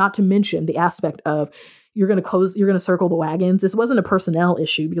 Not to mention the aspect of you're going to circle the wagons. This wasn't a personnel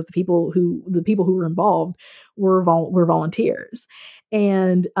issue because the people who were involved were volunteers,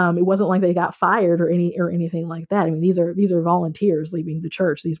 and it wasn't like they got fired or anything like that. I mean, these are volunteers leaving the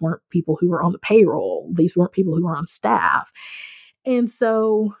church. These weren't people who were on the payroll. These weren't people who were on staff, and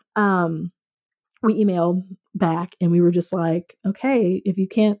so we emailed back and we were just like, okay, if you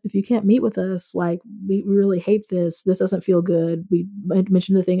can't meet with us, like we really hate this. This doesn't feel good. We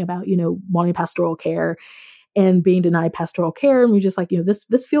mentioned the thing about, wanting pastoral care and being denied pastoral care. And we just like,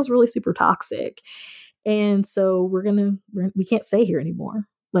 this feels really super toxic. And so we can't stay here anymore.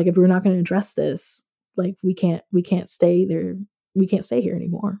 Like if we're not going to address this, like we can't stay there. We can't stay here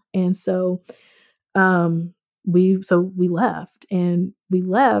anymore. And so, we left, and we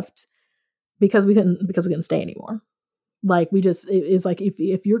left because we couldn't stay anymore. Like it's like,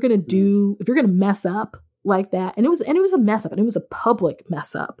 if you're going to mess up like that, and it was a mess up, and it was a public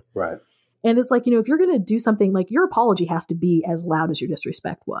mess up. Right. And it's like, if you're going to do something, like your apology has to be as loud as your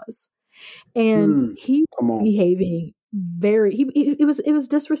disrespect was. And he behaving it was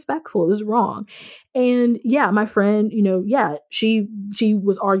disrespectful. It was wrong. And yeah, my friend, she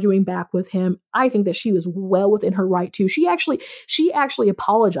was arguing back with him. I think that she was well within her right to. She actually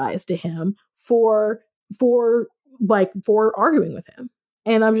apologized to him for arguing with him.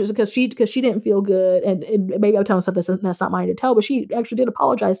 And I'm just because she didn't feel good, and maybe I'm telling stuff that's not mine to tell, but she actually did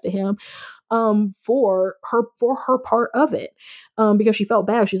apologize to him for her part of it, because she felt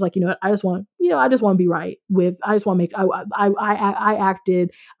bad. She's like, I just want to be right with. I just want to make.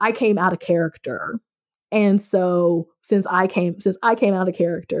 I came out of character, and so since I came out of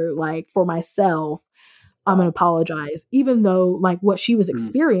character, like for myself, I'm going to apologize, even though like what she was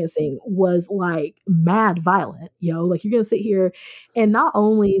experiencing was like mad violent, like you're going to sit here and not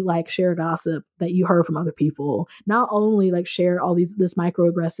only like share gossip that you heard from other people, not only like share all this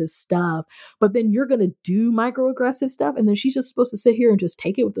microaggressive stuff, but then you're going to do microaggressive stuff. And then she's just supposed to sit here and just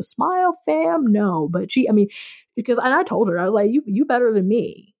take it with a smile, fam. No, but because I told her, I was like, you better than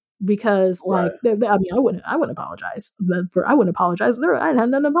me. Because like, right. I wouldn't apologize I wouldn't apologize. I had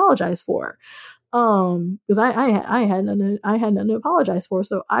nothing to apologize for. Because I had nothing to apologize for,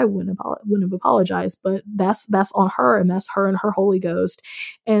 so I wouldn't have apologized. But that's on her, and that's her and her Holy Ghost.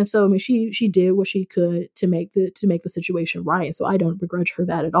 And so I mean, she did what she could to make the situation right. So I don't begrudge her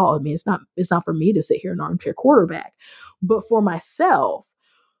that at all. I mean, it's not for me to sit here and armchair quarterback, but for myself,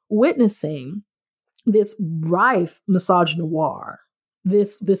 witnessing this rife misogynoir,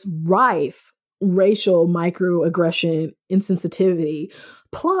 this rife racial microaggression insensitivity,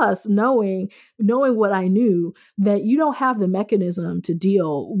 plus knowing what I knew, that you don't have the mechanism to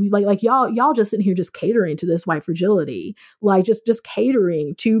deal like y'all just sitting here just catering to this white fragility, like just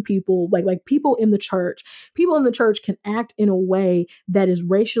catering to people, like people in the church can act in a way that is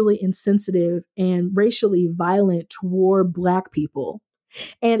racially insensitive and racially violent toward Black people.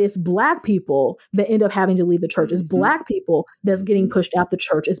 And it's Black people that end up having to leave the church. It's Black people that's getting pushed out the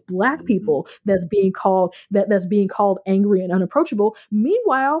church. It's Black people that's being called angry and unapproachable.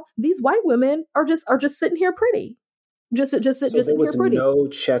 Meanwhile, these white women are just sitting here pretty. Just sitting here pretty. There was no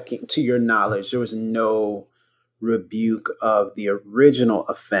checking, to your knowledge. There was no rebuke of the original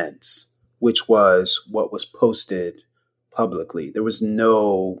offense, which was what was posted publicly. Was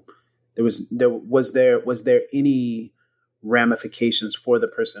there any ramifications for the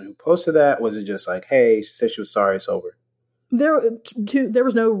person who posted that? Was it just like, hey, she said she was sorry, it's over? There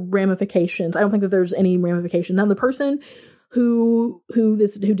was no ramifications. I don't think that there's any ramification. Now, the person who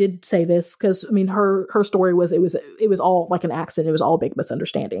did say this, because I mean, her story was it was all like an accident. It was all a big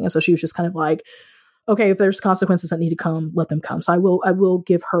misunderstanding, and so she was just kind of like, okay, if there's consequences that need to come, let them come. So I will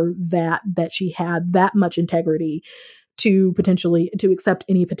give her that she had that much integrity to accept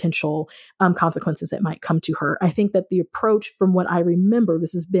any potential consequences that might come to her. I think that the approach, from what I remember,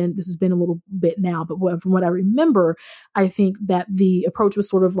 this has been a little bit now, but from what I remember, I think that the approach was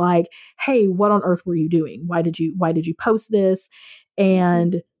sort of like, hey, what on earth were you doing? Why did you post this?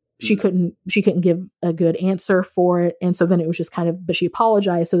 And she couldn't give a good answer for it. And so then it was just kind of, but she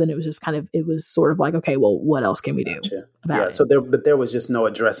apologized. So then it was just kind of, it was sort of like, okay, well, what else can we do about it? So there was just no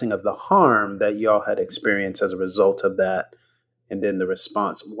addressing of the harm that y'all had experienced as a result of that. And then the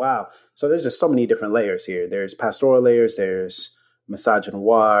response. Wow. So there's just so many different layers here. There's pastoral layers, there's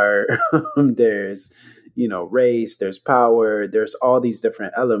misogynoir, there's, race, there's power, there's all these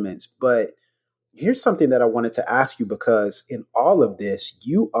different elements. But here's something that I wanted to ask you, because in all of this,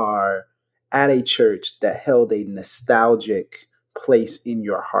 you are at a church that held a nostalgic place in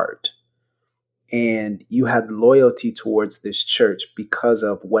your heart. And you had loyalty towards this church because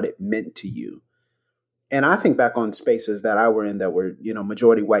of what it meant to you. And I think back on spaces that I were in that were,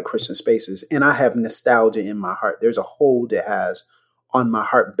 majority white Christian spaces, and I have nostalgia in my heart. There's a hold it has on my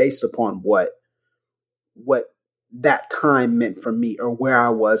heart based upon what that time meant for me or where I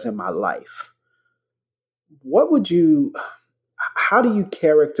was in my life. How do you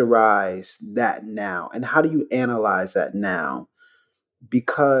characterize that now? And how do you analyze that now?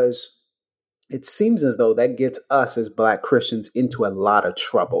 Because it seems as though that gets us as Black Christians into a lot of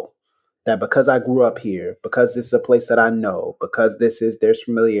trouble. That because I grew up here, because this is a place that I know, because there's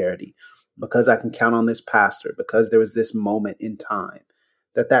familiarity, because I can count on this pastor, because there was this moment in time,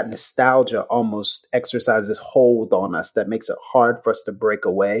 that nostalgia almost exercises this hold on us that makes it hard for us to break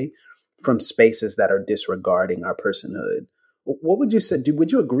away from spaces that are disregarding our personhood. What would you say?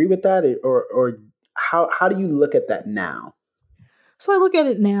 Would you agree with that? Or how do you look at that now? So I look at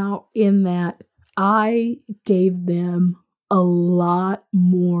it now in that I gave them a lot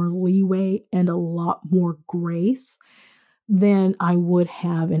more leeway and a lot more grace than I would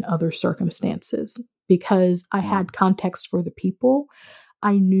have in other circumstances, because I had context for the people.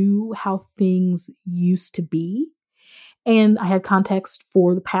 I knew how things used to be. And I had context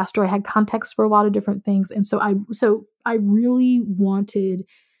for the pastor. I had context for a lot of different things. And so I really wanted,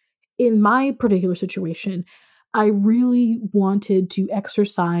 in my particular situation, I really wanted to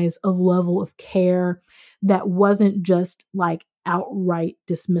exercise a level of care that wasn't just like outright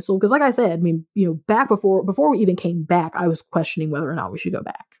dismissal. Because like I said, I mean, back before we even came back, I was questioning whether or not we should go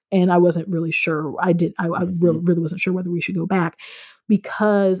back. And I wasn't really sure. I really wasn't sure whether we should go back,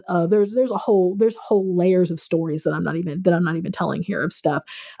 because there's whole layers of stories that I'm not even telling here of stuff.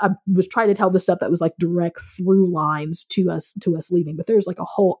 I was trying to tell the stuff that was like direct through lines to us leaving, but there's like a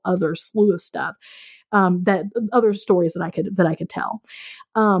whole other slew of stuff. That other stories that I could tell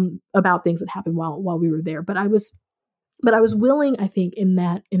about things that happened while we were there. But I was willing, I think, in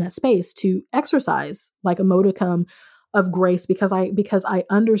that space to exercise like a modicum of grace, because I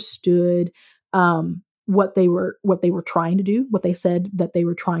understood what they were trying to do, what they said that they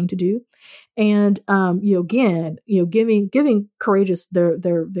were trying to do, and giving Courageous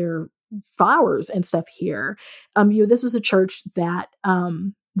their flowers and stuff here. This was a church that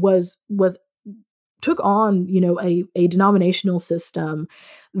was took on, a denominational system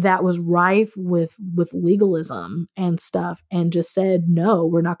that was rife with legalism and stuff, and just said, no,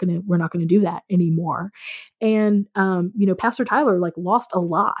 we're not going to do that anymore. And, Pastor Tyler like lost a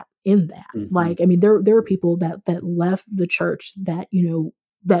lot in that. Mm-hmm. Like, I mean, there are people that left the church that,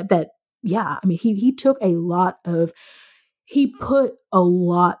 he put a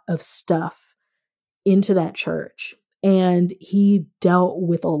lot of stuff into that church. And he dealt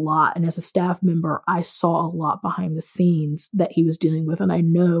with a lot. And as a staff member, I saw a lot behind the scenes that he was dealing with. And I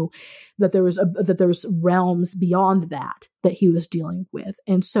know that there was realms beyond that he was dealing with.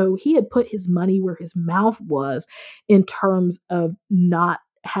 And so he had put his money where his mouth was in terms of not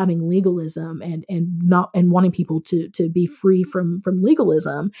having legalism and wanting people to be free from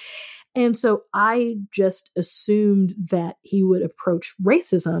legalism. And so I just assumed that he would approach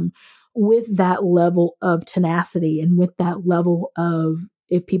racism with that level of tenacity, and with that level of,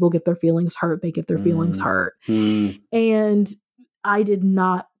 if people get their feelings hurt, they get their feelings hurt. And I did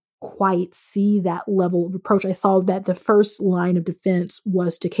not quite see that level of approach. I saw that the first line of defense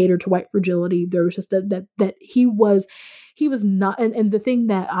was to cater to white fragility. There was just that he was not, and the thing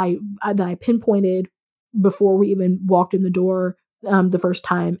that I pinpointed before we even walked in the door the first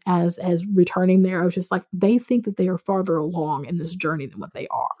time as returning there, I was just like, they think that they are farther along in this journey than what they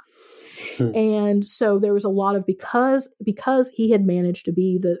are. And so there was a lot of, because he had managed to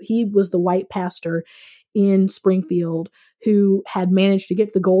he was the white pastor in Springfield who had managed to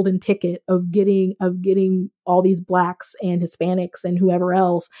get the golden ticket of getting all these Blacks and Hispanics and whoever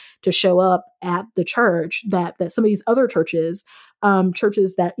else to show up at the church, that some of these other churches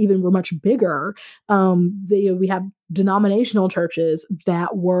that even were much bigger, we have denominational churches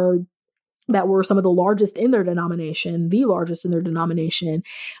that were some of the largest in their denomination,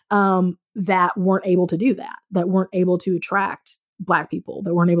 that weren't able to do that weren't able to attract Black people,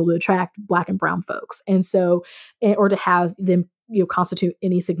 that weren't able to attract Black and brown folks. And so, or to have them, constitute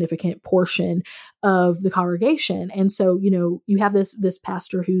any significant portion of the congregation. And so, you have this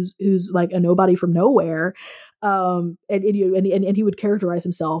pastor who's like a nobody from nowhere, And he would characterize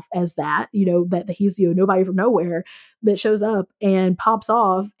himself as that, that he's, nobody from nowhere that shows up and pops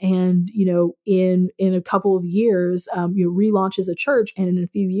off and, in a couple of years, relaunches a church, and in a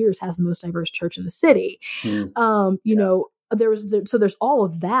few years has the most diverse church in the city. There's all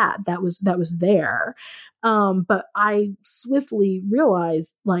of that was there. But I swiftly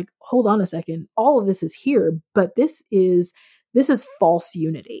realized, like, hold on a second, all of this is here, but this is false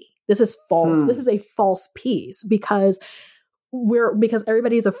unity. This is false. This is a false piece because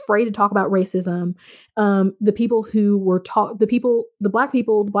everybody's afraid to talk about racism. The people who were the black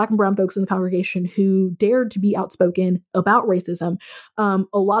people, the black and brown folks in the congregation who dared to be outspoken about racism, a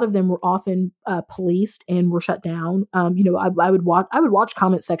lot of them were often policed and were shut down. I would watch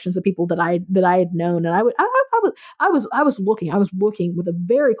comment sections of people that I had known, and I was looking with a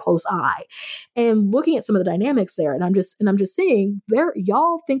very close eye and looking at some of the dynamics there, and I'm just saying, there,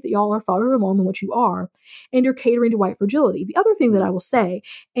 y'all think that y'all are farther along than what you are, and you're catering to white fragility. The other thing that I will say,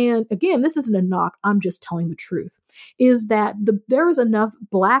 and again, this isn't a knock, I'm just telling the truth, is that there is enough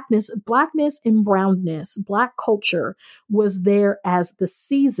blackness and brownness, black culture was there as the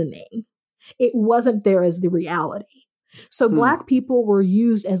seasoning. It wasn't there as the reality. So black people were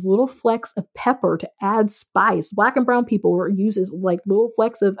used as little flecks of pepper to add spice. Black and brown people were used as like little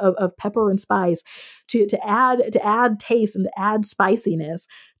flecks of pepper and spice to add taste and to add spiciness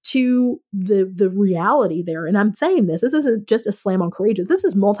to the reality there. And I'm saying this isn't just a slam on Courageous. This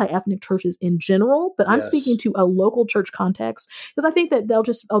is multi-ethnic churches in general, but I'm speaking to a local church context, because I think that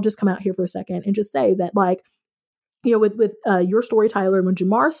I'll just come out here for a second and just say that, like, with your story, Tyler, and with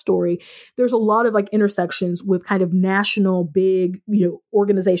Jamar's story, there's a lot of like intersections with kind of national big,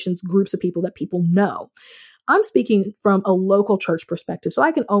 organizations, groups of people that people know. I'm speaking from a local church perspective, so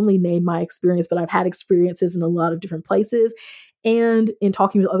I can only name my experience, but I've had experiences in a lot of different places. And in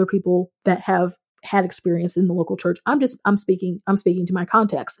talking with other people that have had experience in the local church, I'm speaking to my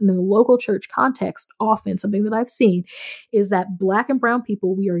context. And in the local church context, often something that I've seen is that black and brown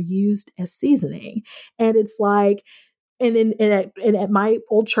people, we are used as seasoning. And it's like, and at my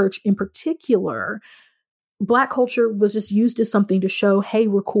old church in particular, black culture was just used as something to show, hey,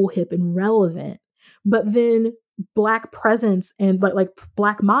 we're cool, hip, and relevant. But then black presence and like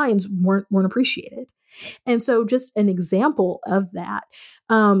black minds weren't appreciated. And so just an example of that,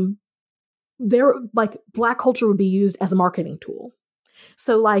 there, like, black culture would be used as a marketing tool.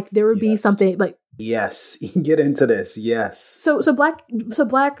 So like there would be something like, yes, get into this. Yes. So black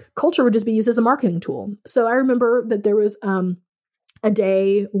culture would just be used as a marketing tool. So I remember that there was a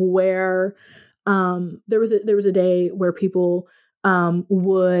day where there was a day where people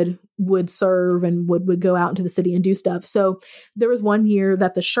would serve and would go out into the city and do stuff. So there was one year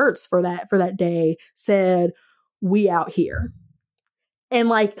that the shirts for that day said, "We out here." And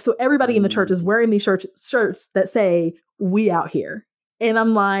like, so everybody in the church is wearing these shirts that say, "We out here." And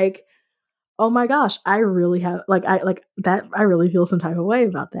I'm like, oh my gosh, I really have I really feel some type of way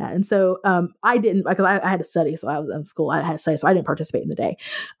about that. And so I didn't, because I had to study. So I was in school, I had to study. So I didn't participate in the day.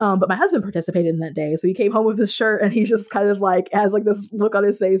 But my husband participated in that day. So he came home with this shirt and he just kind of like has like this look on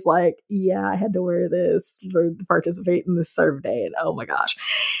his face like, yeah, I had to wear this to participate in this serve day. And oh my gosh.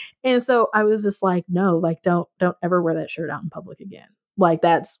 And so I was just like, no, like don't ever wear that shirt out in public again. Like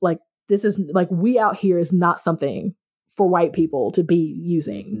that's like, this is like, we out here is not something for white people to be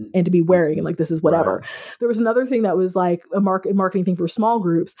using and to be wearing, and like, this is whatever. Right. There was another thing that was like a marketing thing for small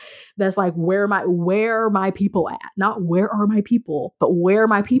groups. That's like, where my people at? Not where are my people, but where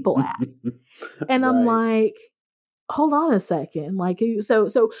my people at? And I'm like, hold on a second. Like,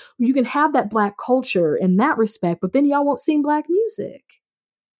 so you can have that black culture in that respect, but then y'all won't sing black music.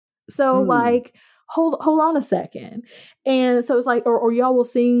 So like, hold on a second. And so it's like, or y'all will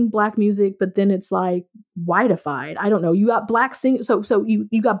sing black music, but then it's like whiteified. I don't know. You got black so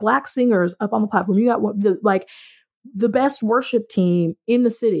you got black singers up on the platform. You got the best worship team in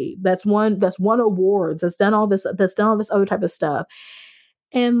the city. That's won awards. That's done all this other type of stuff.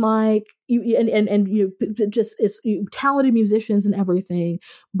 And like you just it's talented musicians and everything.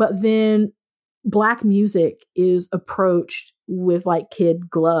 But then black music is approached with like kid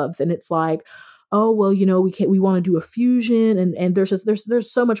gloves, and it's like, oh, well, we want to do a fusion. And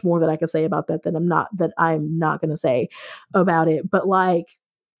there's so much more that I can say about that I'm not going to say about it. But like,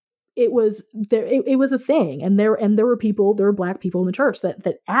 it was a thing. And there were black people in the church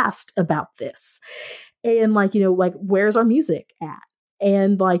that asked about this. And like, like, where's our music at?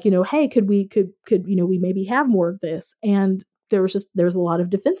 And like, hey, could we maybe have more of this? And there was a lot of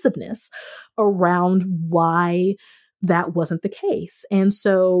defensiveness around why that wasn't the case. And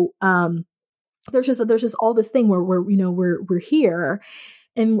so, there's just all this thing where we're here,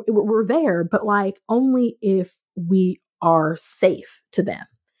 and we're there, but like only if we are safe to them.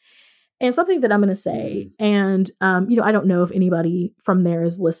 And something that I'm going to say, and, I don't know if anybody from there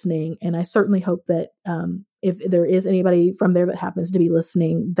is listening, and I certainly hope that if there is anybody from there that happens to be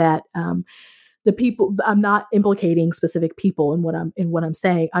listening, that the people, I'm not implicating specific people in what I'm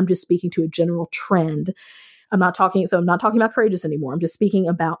saying. I'm just speaking to a general trend. I'm not talking about courageous anymore. I'm just speaking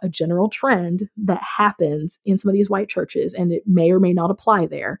about a general trend that happens in some of these white churches, and it may or may not apply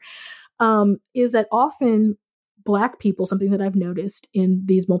there. Is that often Black people, something that I've noticed in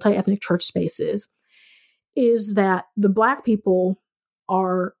these multi-ethnic church spaces, is that the Black people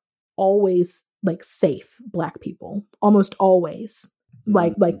are always like safe Black people, almost always.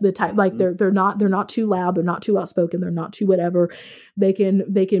 Like the type, like they're not too loud, they're not too outspoken, they're not too whatever. They can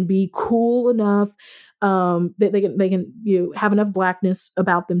be cool enough. They can have enough Blackness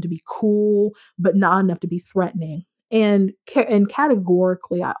about them to be cool, but not enough to be threatening. And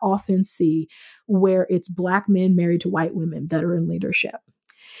categorically, I often see where it's Black men married to white women that are in leadership.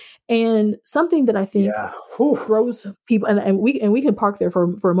 And something that I think throws people, and we can park there for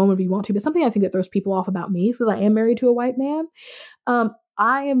a moment if you want to, but something I think that throws people off about me, because I am married to a white man.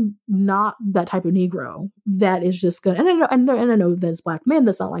 I am not that type of Negro that is just going to, and I know there's Black men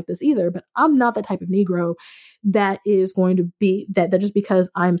that's not like this either, but I'm not that type of Negro that is going to be, that just because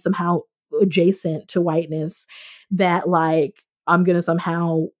I'm somehow adjacent to whiteness, that like I'm going to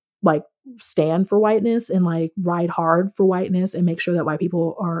somehow like stand for whiteness and like ride hard for whiteness and make sure that white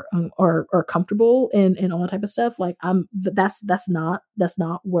people are comfortable and all that type of stuff. Like that's not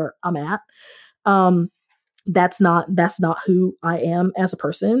where I'm at. That's not who I am as a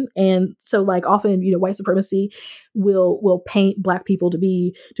person. And so like often, white supremacy will paint Black people to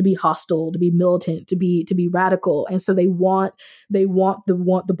be hostile, to be militant, to be radical. And so they want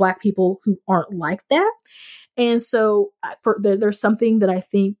the Black people who aren't like that. And so there's something that I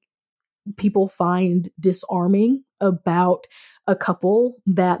think people find disarming about a couple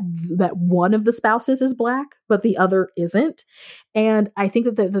that one of the spouses is Black, but the other isn't. And I think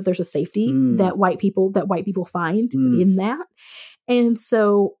that there's a safety that white people find in that. And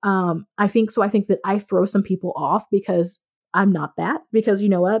so I think that I throw some people off because I'm not that, because you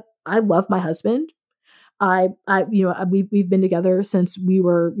know what? I love my husband. We've been together since we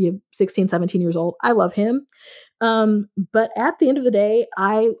were 16, 17 years old. I love him. But at the end of the day,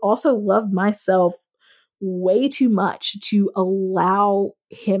 I also love myself way too much to allow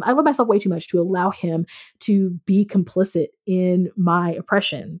him. I love myself way too much to allow him to be complicit in my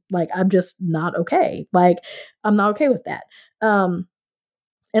oppression. Like, I'm just not okay. Like, I'm not okay with that. And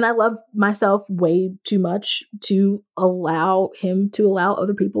I love myself way too much to allow him to allow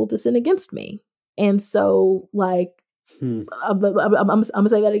other people to sin against me. And so, like, I'm gonna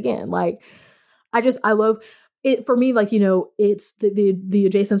say that again. Like, I love it. For me, like, it's the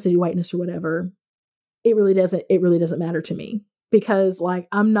adjacency to whiteness or whatever. It really doesn't matter to me, because like,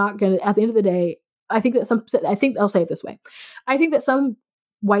 I'm not gonna, at the end of the day, I think I'll say it this way. I think that some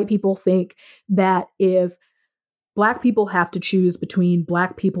white people think that if Black people have to choose between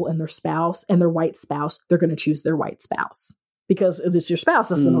Black people and their spouse and their white spouse, they're going to choose their white spouse. Because it's your spouse,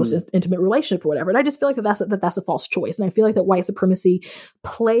 that's the most intimate relationship or whatever. And I just feel like that's a false choice. And I feel like that white supremacy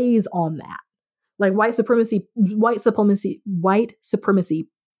plays on that. Like white supremacy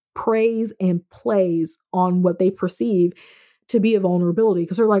preys and plays on what they perceive to be a vulnerability.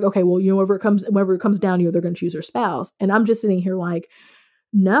 Because they're like, okay, well, whenever it comes down to they're going to choose their spouse. And I'm just sitting here like,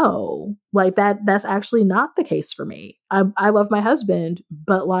 no, like that's actually not the case for me. I love my husband,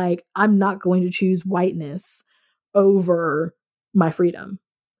 but like, I'm not going to choose whiteness over my freedom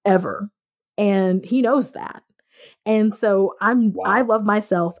ever. And he knows that. And so I love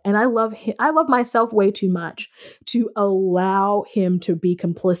myself, and I love myself way too much to allow him to be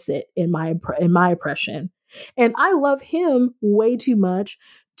complicit in my oppression. And I love him way too much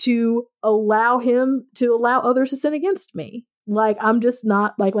to allow others to sin against me. Like, I'm just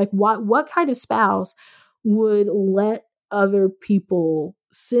not like what kind of spouse would let other people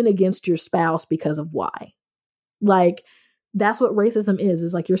sin against your spouse because of why? Like, that's what racism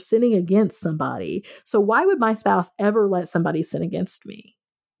is like, you're sinning against somebody. So why would my spouse ever let somebody sin against me?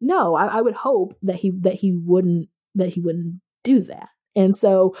 No, I would hope that he wouldn't do that. And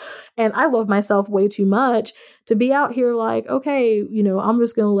I love myself way too much to be out here like, okay, I'm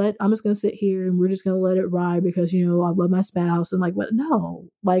just going to sit here and we're just going to let it ride because, I love my spouse. And like, what? No,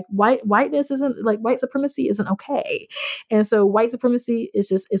 like whiteness isn't like white supremacy isn't okay. And so white supremacy is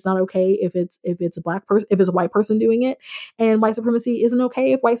just, it's not okay if it's a black person, if it's a white person doing it. And white supremacy isn't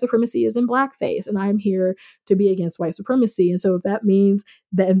okay if white supremacy is in blackface. And I'm here to be against white supremacy. And so if that means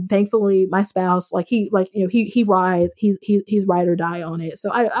that, thankfully my spouse, he rides, he's ride or die on it.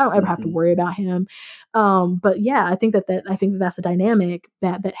 So I don't ever have to worry about him. But yeah, I think that's a dynamic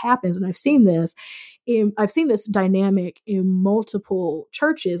that happens. And I've seen this dynamic in multiple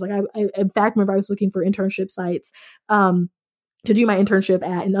churches. Like I in fact, remember I was looking for internship sites, to do my internship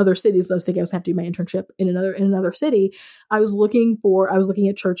in other cities. I was thinking I was going to do my internship in another city. I was looking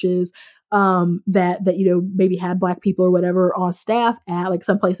at churches that maybe had Black people or whatever on staff at like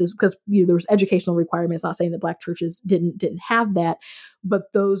some places, because there was educational requirements. Not saying that Black churches didn't have that, but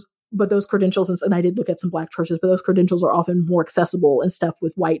those credentials, and I did look at some Black churches, but those credentials are often more accessible and stuff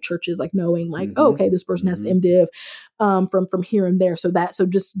with white churches, like knowing like, oh, okay, this person has an MDiv from here and there. So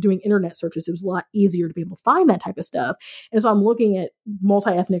just doing internet searches, it was a lot easier to be able to find that type of stuff. And so I'm looking at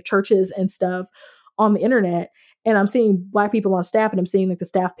multi-ethnic churches and stuff on the internet, and I'm seeing Black people on staff, and I'm seeing like the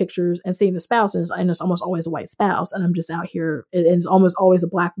staff pictures and seeing the spouses, and it's almost always a white spouse. And I'm just out here, and it's almost always a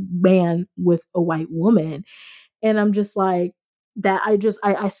Black man with a white woman. And I'm just like, that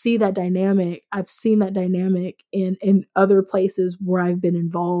I see that dynamic. I've seen that dynamic in other places where I've been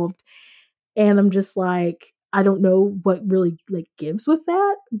involved. And I'm just like, I don't know what really like gives with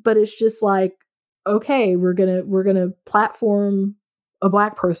that, but it's just like, okay, we're going to platform a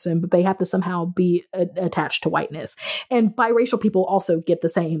Black person, but they have to somehow be attached to whiteness. And biracial people also get the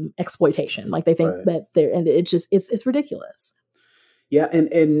same exploitation. Like they think that they're, and it's just, it's ridiculous. Yeah,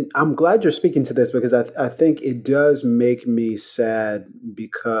 and I'm glad you're speaking to this, because I think it does make me sad,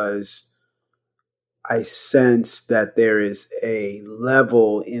 because I sense that there is a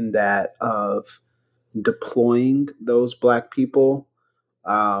level in that of deploying those Black people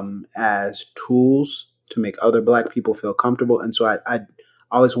as tools to make other Black people feel comfortable. And so I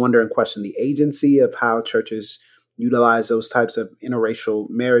always wonder and question the agency of how churches utilize those types of interracial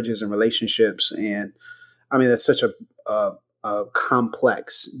marriages and relationships. And I mean, that's such a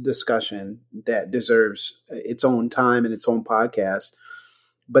complex discussion that deserves its own time and its own podcast.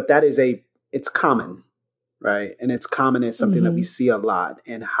 But it's common, right? And it's common as something that we see a lot.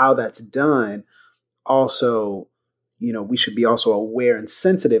 And how that's done also, we should be also aware and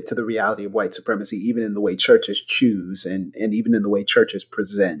sensitive to the reality of white supremacy, even in the way churches choose and even in the way churches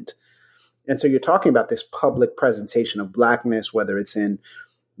present. And so you're talking about this public presentation of Blackness, whether it's in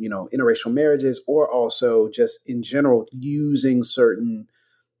interracial marriages, or also just in general using certain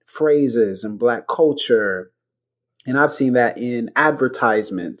phrases in Black culture. And I've seen that in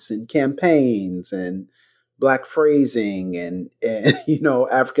advertisements and campaigns and Black phrasing and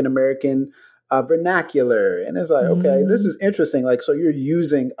African-American vernacular. And it's like, okay, this is interesting. Like, so you're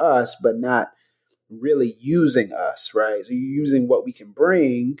using us, but not really using us, right? So you're using what we can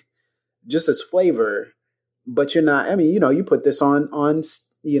bring just as flavor, but you're not, you put this on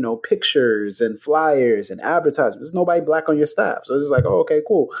pictures and flyers and advertisements. There's nobody Black on your staff. So it's just like, oh, okay,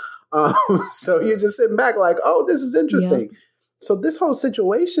 cool. So you're just sitting back like, oh, this is interesting. Yeah. So this whole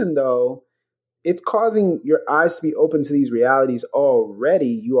situation, though, it's causing your eyes to be open to these realities already.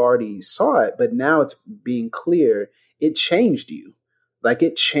 You already saw it, but now it's being clear. It changed you. Like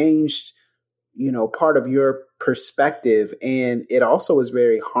it changed, part of your perspective. And it also was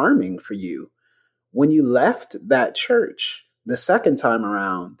very harming for you. When you left that church the second time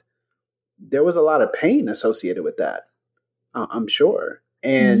around, there was a lot of pain associated with that, I'm sure.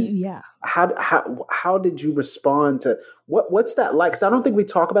 And yeah, how did you respond to what's that like? Because I don't think we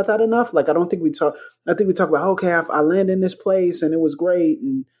talk about that enough. Like I think we talk about, okay, I landed in this place and it was great,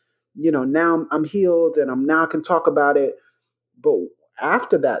 and now I'm healed and I'm now can talk about it. But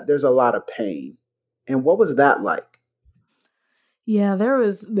after that, there's a lot of pain. And what was that like? Yeah, there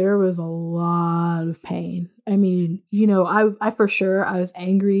was a lot of pain. I mean, I for sure, I was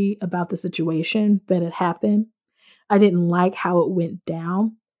angry about the situation that had happened. I didn't like how it went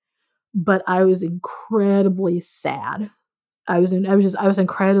down, but I was incredibly sad. I was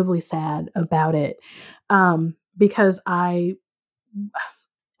incredibly sad about it. Because it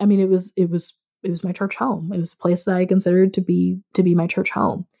was my church home. It was a place that I considered to be my church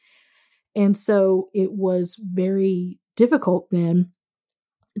home. And so it was very difficult then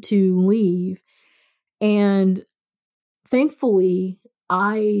to leave. And thankfully,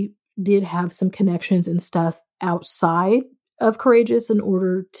 I did have some connections and stuff outside of Courageous in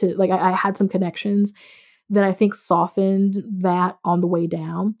order to, like, I had some connections that I think softened that on the way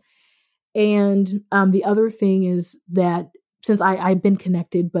down. And the other thing is that since I've been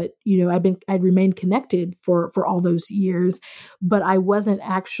connected, but I'd remained connected for all those years, but I'd only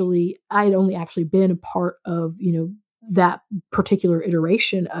actually been a part of, that particular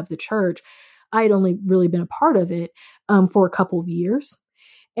iteration of the church. I had only really been a part of it for a couple of years.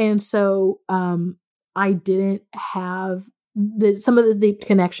 And so I didn't have some of the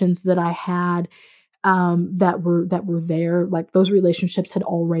connections that I had that were there. Like those relationships had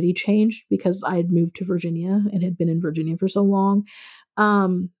already changed because I had moved to Virginia and had been in Virginia for so long.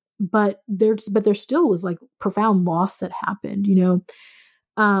 But there still was like profound loss that happened,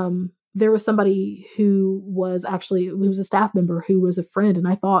 there was somebody who was a staff member who was a friend. And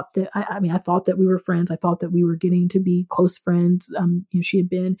I thought that, I thought that we were friends. I thought that we were getting to be close friends. She had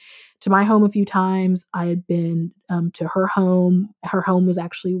been to my home a few times. I had been to her home. Her home was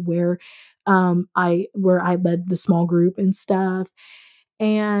actually where I led the small group and stuff.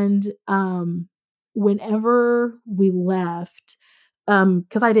 And whenever we left,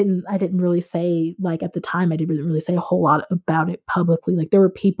 because I didn't really say, like at the time, I didn't really say a whole lot about it publicly. Like there were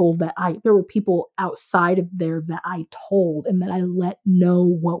people outside of there that I told and that I let know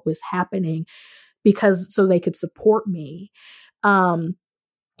what was happening so they could support me.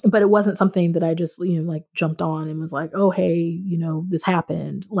 But it wasn't something that I just, like jumped on and was like, oh, hey, this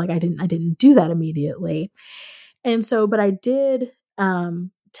happened. Like I didn't do that immediately. And so, but I did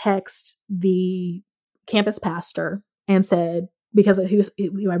text the campus pastor and said, because I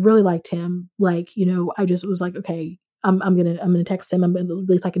really liked him. Like, I just was like, okay, I'm going to text him. The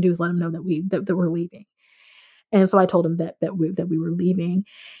least I can do is let him know that we're leaving. And so I told him that we were leaving.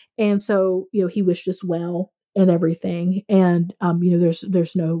 And so, he wished us well and everything. And,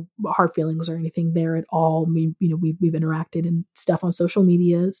 there's no hard feelings or anything there at all. I mean, we've interacted and stuff on social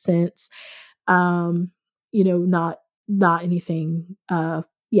media since, not anything,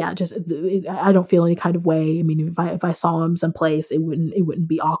 just I don't feel any kind of way. I mean, if I saw him someplace, it wouldn't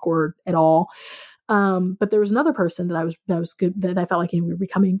be awkward at all. But there was another person that was good, that I felt like we were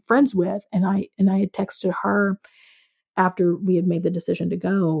becoming friends with, and I had texted her after we had made the decision to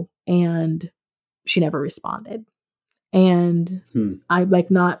go, and she never responded. And I like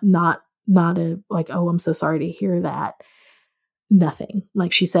not a like, oh, I'm so sorry to hear that. Nothing.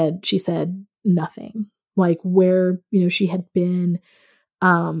 Like she said nothing. Like where she had been.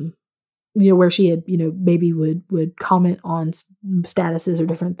 Where she had, maybe would comment on statuses or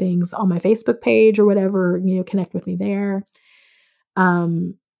different things on my Facebook page or whatever, connect with me there.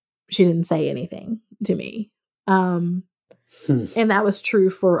 She didn't say anything to me. And that was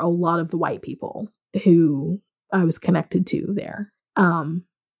true for a lot of the white people who I was connected to there.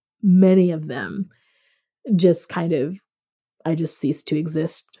 Many of them just I just ceased to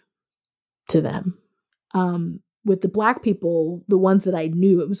exist to them. With the Black people, the ones that I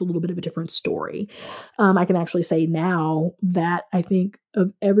knew, it was a little bit of a different story. I can actually say now that I think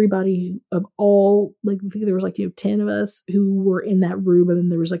of everybody, of all, like I think there was 10 of us who were in that room, and then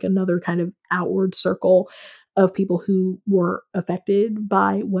there was another kind of outward circle of people who were affected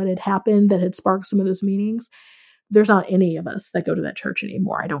by what had happened that had sparked some of those meetings. There's not any of us that go to that church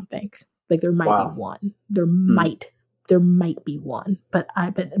anymore, I don't think. Like there might be one. There might be one, but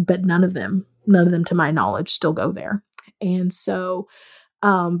none of them to my knowledge still go there. And so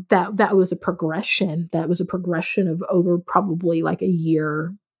that was a progression. That was a progression of over probably like a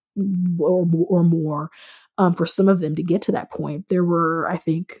year or more for some of them to get to that point. There were, I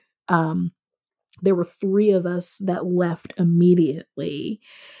think, there were 3 of us that left immediately.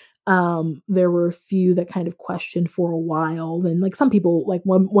 There were a few that kind of questioned for a while. Then some people, like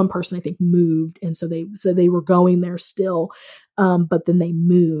one person I think moved. And so they were going there still. But then they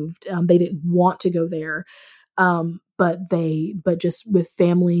moved. They didn't want to go there. But just with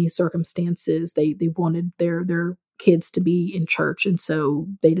family circumstances, they wanted their kids to be in church. And so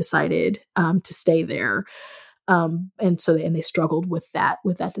they decided, to stay there. And they struggled with that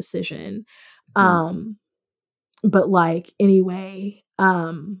decision. But anyway,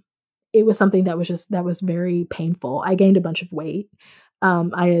 it was something that was very painful. I gained a bunch of weight.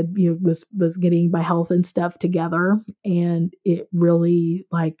 I had, was getting my health and stuff together, and it really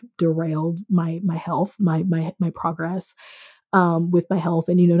derailed my health, my progress, with my health.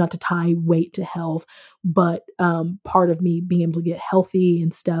 And, not to tie weight to health, but, part of me being able to get healthy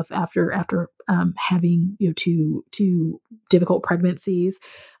and stuff after having, 2 difficult pregnancies,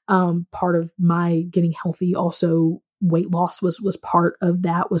 part of my getting healthy, also weight loss was part of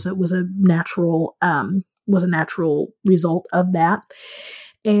that, was a natural result of that.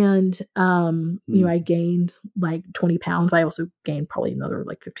 And, I gained like 20 pounds. I also gained probably another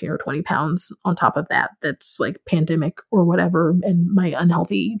like 15 or 20 pounds on top of that. That's like pandemic or whatever, and my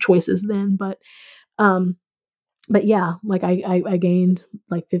unhealthy choices then. But yeah, like I gained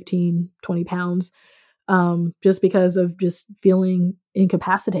like 15, 20 pounds, just because of just feeling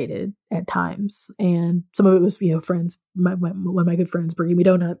incapacitated at times. And some of it was, friends, one of my good friends bringing me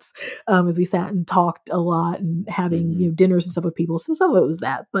donuts, as we sat and talked a lot and having, dinners and stuff with people. So some of it was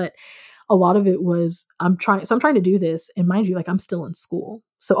that, but a lot of it was, I'm trying to do this. And mind you, like I'm still in school.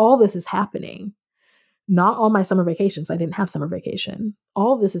 So all this is happening, not all my summer vacations. I didn't have summer vacation.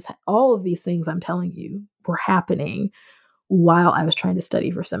 All of these things I'm telling you were happening while I was trying to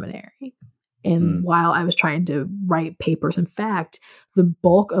study for seminary. And while I was trying to write papers. In fact, the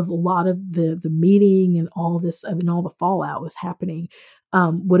bulk of a lot of the meeting and all this and all the fallout was happening,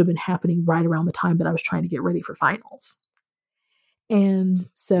 would have been happening right around the time that I was trying to get ready for finals. And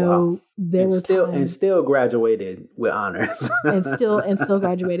so still graduated with honors and still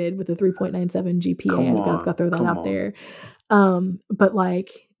graduated with a 3.97 GPA. I've got to throw that out there. But like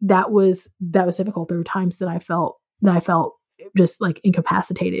that was difficult. There were times that I felt just like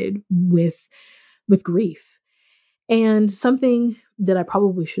incapacitated with grief. And something that I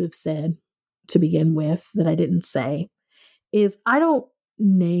probably should have said to begin with that I didn't say is I don't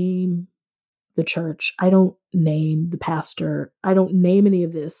name the church. I don't name the pastor. I don't name any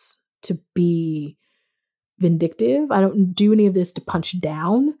of this to be vindictive. I don't do any of this to punch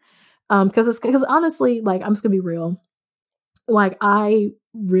down. Because honestly, like I'm just gonna be real. Like I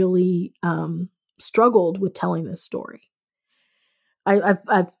really struggled with telling this story.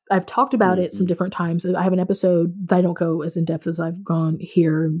 I've talked about it some different times. I have an episode that I don't go as in depth as I've gone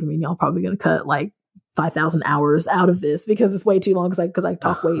here. I mean, y'all probably going to cut like 5,000 hours out of this because it's way too long because I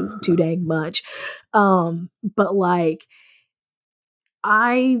talk way too dang much. But like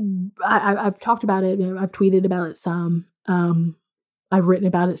I've talked about it. I've tweeted about it some. I've written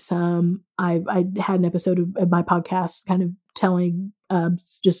about it some. I had an episode of my podcast kind of telling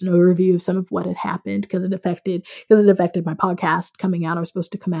just an overview of some of what had happened because it affected my podcast coming out. I was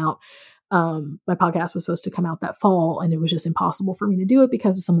supposed to come out. My podcast was supposed to come out that fall, and it was just impossible for me to do it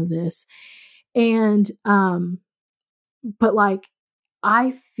because of some of this. And but like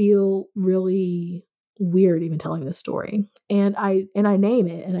I feel really weird even telling this story. And I name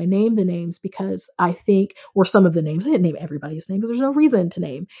it, and I name the names because I think, or some of the names, I didn't name everybody's name because there's no reason to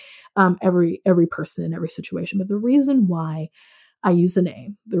name every person in every situation. But the reason why I use the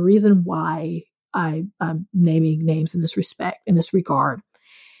name, the reason why I'm naming names in this respect, in this regard,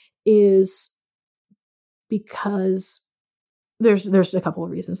 is because there's a couple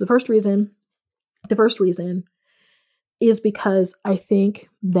of reasons. The first reason is because I think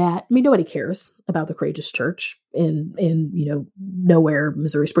that, nobody cares about the Courageous Church in nowhere,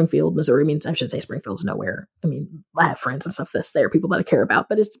 Missouri, Springfield, Missouri. I shouldn't say Springfield's nowhere. I have friends and stuff that's there, people that I care about,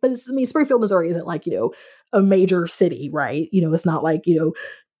 but it's Springfield, Missouri isn't like, a major city, right? It's not like,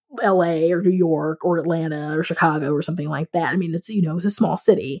 LA or New York or Atlanta or Chicago or something like that. It's, it's a small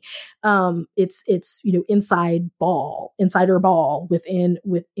city. It's insider ball within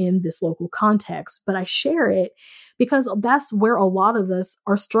this local context, but I share it because that's where a lot of us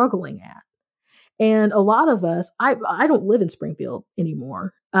are struggling at. And a lot of us, I don't live in Springfield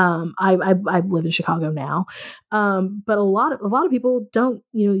anymore. I live in Chicago now. But a lot of people don't,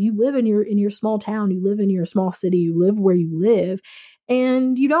 you live in your small town, you live in your small city, you live where you live,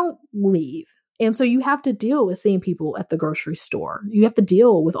 and you don't leave. And so you have to deal with seeing people at the grocery store. You have to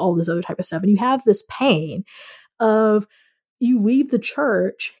deal with all this other type of stuff. And you have this pain of you leave the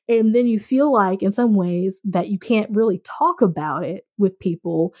church and then you feel like in some ways that you can't really talk about it with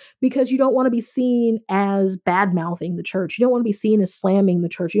people because you don't want to be seen as bad mouthing the church. You don't want to be seen as slamming the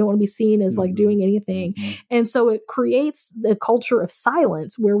church. You don't want to be seen as like doing anything. And so it creates a culture of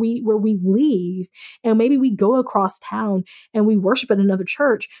silence where we leave and maybe we go across town and we worship at another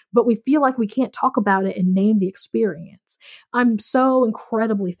church, but we feel like we can't talk about it and name the experience. I'm so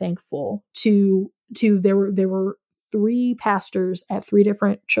incredibly thankful to there were 3 pastors at 3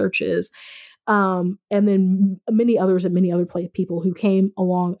 different churches, and then many others at many other people who came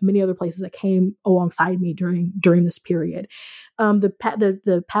along, many other places that came alongside me during this period.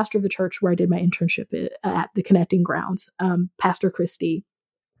 The pastor of the church where I did my internship at the Connecting Grounds, Pastor Christy,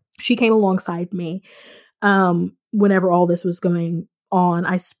 she came alongside me whenever all this was going on.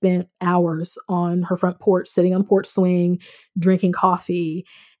 I spent hours on her front porch, sitting on the porch swing, drinking coffee.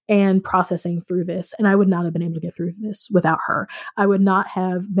 and processing through this. And I would not have been able to get through this without her. I would not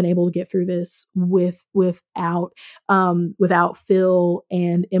have been able to get through this without Phil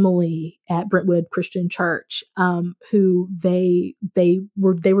and Emily at Brentwood Christian Church, who they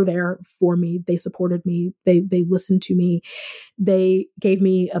were there for me. They supported me. They listened to me. They gave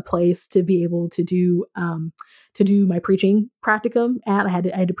me a place to be able to do my preaching practicum at. I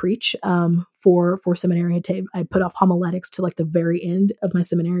had to preach for seminary. I put off homiletics to like the very end of my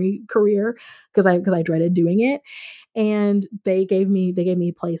seminary career because I dreaded doing it. And they gave me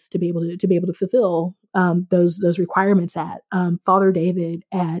a place to be able to fulfill those requirements at Father David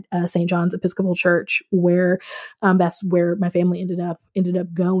at St. John's Episcopal Church, where that's where my family ended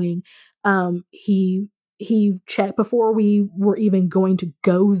up going. He checked before we were even going to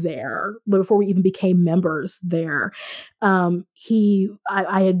go there, before we even became members there. We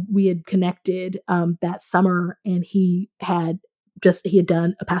had connected that summer, and he had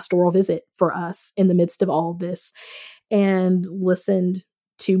done a pastoral visit for us in the midst of all of this, and listened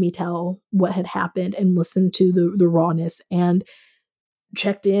to me tell what had happened, and listened to the rawness, and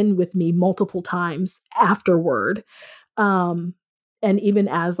checked in with me multiple times afterward. And even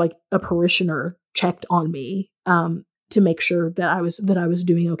as like a parishioner, checked on me to make sure that I was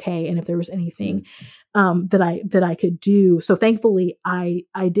doing okay, and if there was anything that I could do. So thankfully, I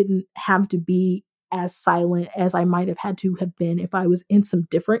didn't have to be as silent as I might have had to have been if I was in some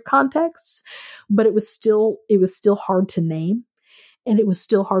different contexts. But it was still hard to name, and it was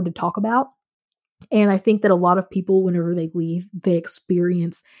still hard to talk about. And I think that a lot of people, whenever they leave, they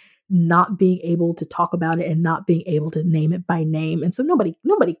experience not being able to talk about it and not being able to name it by name. And so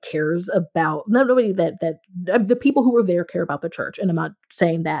nobody cares about, nobody that the people who were there care about the church. And I'm not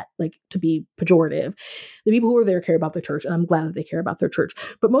saying that like to be pejorative. The people who are there care about the church, and I'm glad that they care about their church.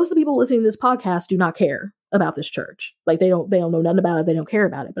 But most of the people listening to this podcast do not care about this church. Like they don't know nothing about it. They don't care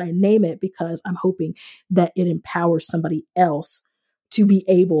about it. But I name it because I'm hoping that it empowers somebody else to be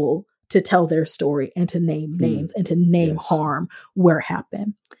able to tell their story and to name names and to name harm where it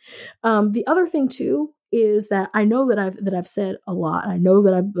happened. The other thing too is that I know that I've said a lot. I know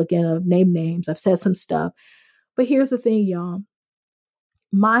that I've named names. I've said some stuff, but here's the thing, y'all.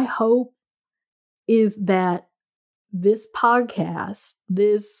 My hope is that this podcast,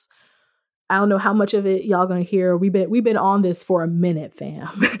 I don't know how much of it y'all gonna hear. We've been on this for a minute, fam.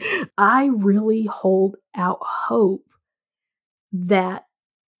 I really hold out hope that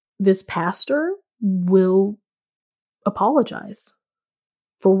this pastor will apologize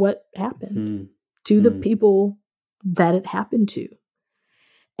for what happened to the people that it happened to,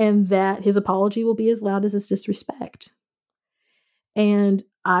 and that his apology will be as loud as his disrespect. And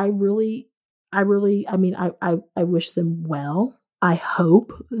I wish them well. I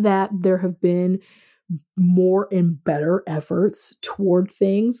hope that there have been more and better efforts toward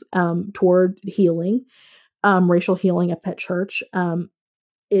things, toward healing, racial healing at Pet Church.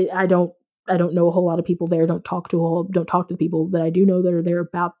 I don't know a whole lot of people there. Don't talk to the people that I do know that are there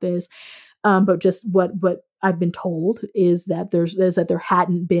about this. But just what I've been told is that there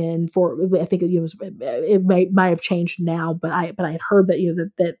hadn't been for. I think it might have changed now, but I had heard that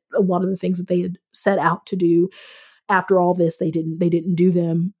that a lot of the things that they had set out to do after all this, they didn't do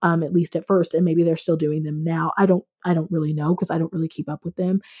them, at least at first, and maybe they're still doing them now. I don't really know, because I don't really keep up with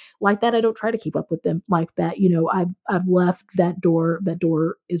them like that. I don't try to keep up with them like that. I've left that door. That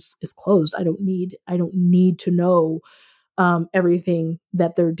door is closed. I don't need to know everything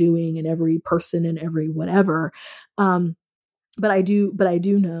that they're doing and every person and every whatever. But I do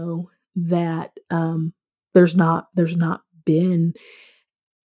know that there's not been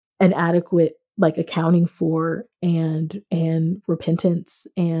an adequate like accounting for and repentance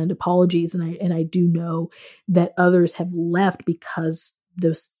and apologies. And I do know that others have left because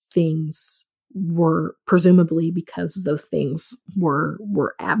those things were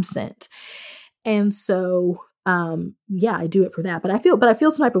absent. And so, I do it for that, but I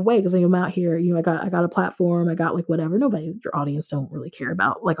feel some type of way because I'm out here, I got a platform, I got like whatever. Nobody, your audience don't really care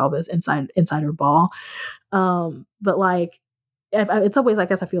about like all this insider ball. But like, in some ways, I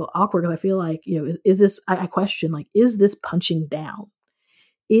guess I feel awkward because I feel like, is this, I question, like, is this punching down?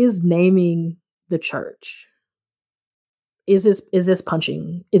 Is naming the church? Is this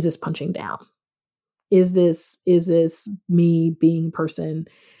punching down? Is this me being a person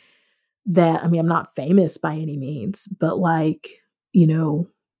that, I'm not famous by any means, but like,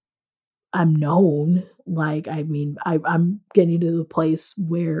 I'm known. Like, I'm getting to the place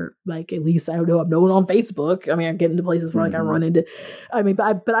where, like, at least I don't know, I'm known on Facebook. I'm getting to places where like I run into,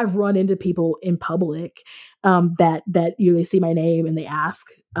 but I've run into people in public that they see my name and they ask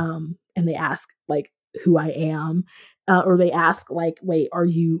like who I am. or they ask like, wait, are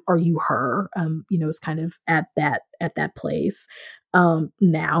you her? It's kind of at that place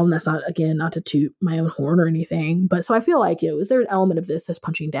now. And that's not to toot my own horn or anything, but so I feel like, is there an element of this that's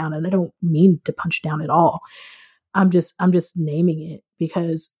punching down? And I don't mean to punch down at all. I'm just naming it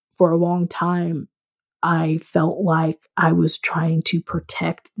because for a long time I felt like I was trying to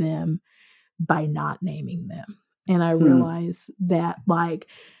protect them by not naming them. And I realized that I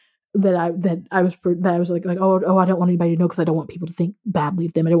was like, oh, I don't want anybody to know because I don't want people to think badly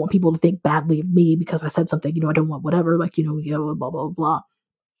of them. I don't want people to think badly of me because I said something, I don't want whatever, blah, blah, blah, blah.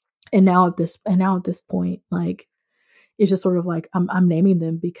 And now at this point, like, it's just sort of like, I'm naming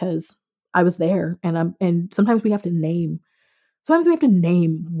them because I was there, and sometimes we have to name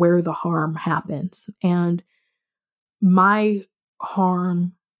where the harm happens. And my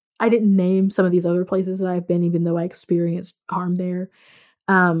harm, I didn't name some of these other places that I've been, even though I experienced harm there.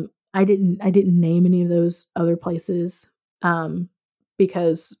 I didn't name any of those other places,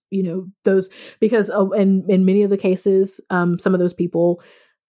 because, in many of the cases, some of those people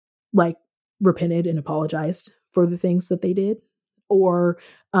like repented and apologized for the things that they did, or,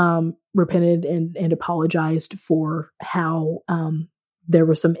 repented and apologized for how, there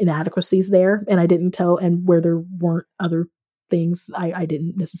were some inadequacies there and I didn't tell, and where there weren't other things, I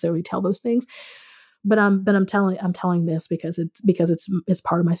didn't necessarily tell those things. But I'm telling this because it's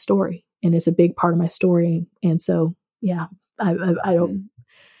part of my story, and it's a big part of my story. And so, yeah, I don't,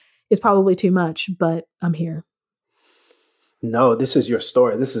 it's probably too much, but I'm here. No, this is your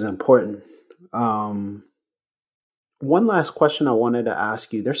story. This is important. One last question I wanted to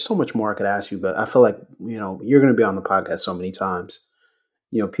ask you. There's so much more I could ask you, but I feel like, you're going to be on the podcast so many times.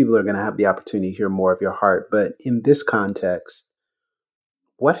 People are going to have the opportunity to hear more of your heart. But in this context,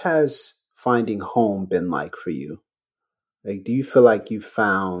 what has finding home been like for you? Like, do you feel like you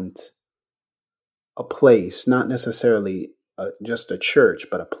found a place, not necessarily just a church,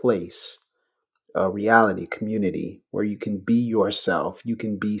 but a place, a reality, community where you can be yourself, you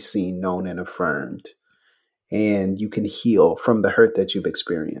can be seen, known, and affirmed, and you can heal from the hurt that you've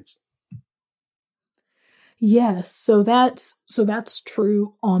experienced? Yes. So that's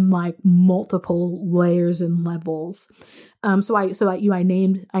true on like multiple layers and levels. I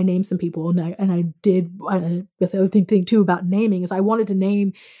named some people, and I guess the other thing too about naming is I wanted to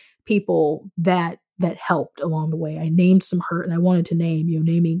name people that helped along the way. I named some hurt, and I wanted to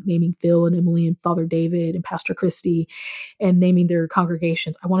naming Phil and Emily and Father David and Pastor Christy, and naming their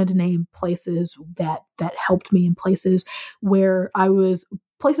congregations. I wanted to name places that helped me, and places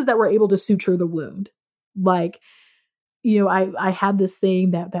that were able to suture the wound. Like, I had this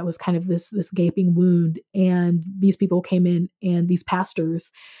thing that was kind of this gaping wound, and these people came in, and these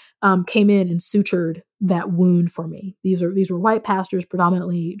pastors came in and sutured that wound for me. These were white pastors,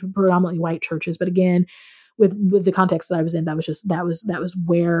 predominantly white churches, but again, with the context that I was in, that was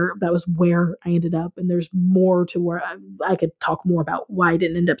where I ended up. And there's more to where I could talk more about why I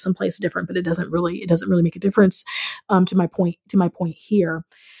didn't end up someplace different, but it doesn't really make a difference to my point here.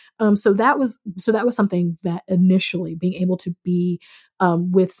 So that was something that initially, being able to be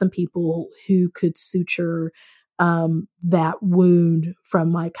with some people who could suture that wound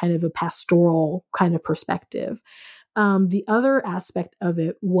from like kind of a pastoral kind of perspective. The other aspect of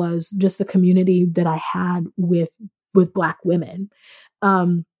it was just the community that I had with Black women.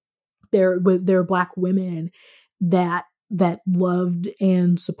 There are Black women that loved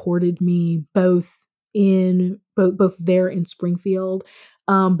and supported me both there in Springfield,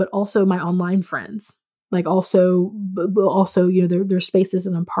 but also my online friends. Like also, there's spaces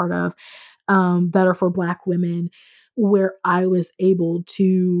that I'm part of that are for Black women, where I was able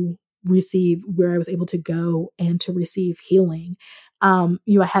to go and to receive healing. I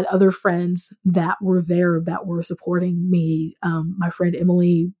had other friends that were there that were supporting me. My friend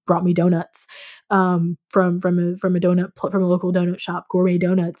Emily brought me donuts from a local donut shop, Gourmet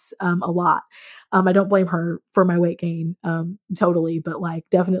Donuts, a lot. I don't blame her for my weight gain, totally, but like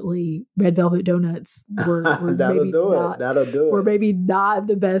definitely Red Velvet Donuts were were maybe not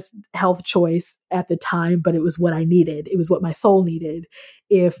the best health choice at the time, but it was what I needed. It was what my soul needed,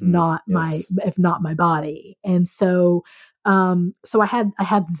 if not my body. And so I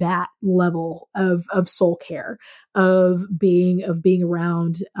had that level of soul care, of being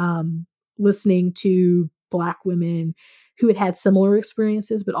around, listening to Black women who had similar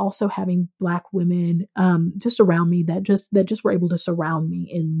experiences, but also having Black women just around me that just were able to surround me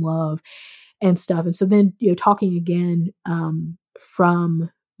in love and stuff. And so then, talking again from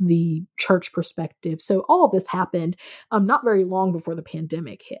the church perspective. So all of this happened not very long before the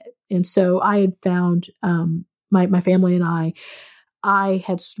pandemic hit. And so I had found my family and I we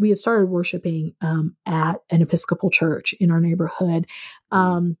had started worshiping at an Episcopal church in our neighborhood.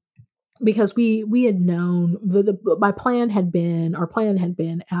 Because we had known our plan had been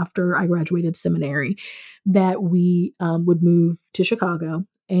after I graduated seminary that we would move to Chicago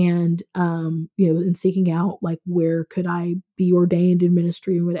and and seeking out like where could I be ordained in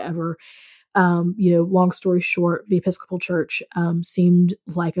ministry and whatever. Long story short, the Episcopal Church seemed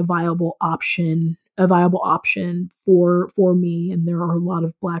like a viable option for me, and there are a lot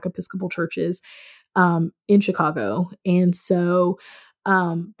of Black Episcopal churches in Chicago, and so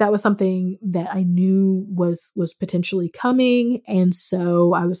that was something that I knew was potentially coming. And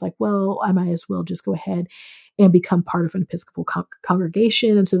so I was like, well, I might as well just go ahead and become part of an Episcopal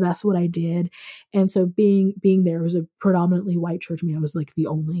congregation. And so that's what I did. And so being there, was a predominantly white church. I mean, I was like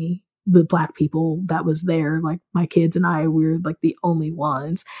the Black people that was there, like my kids and I, we were like the only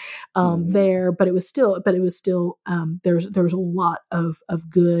ones there, but it was still there was a lot of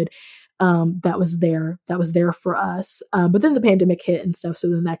good that was there for us. But then the pandemic hit and stuff. So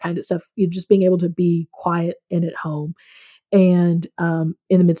then that kind of stuff, just being able to be quiet and at home and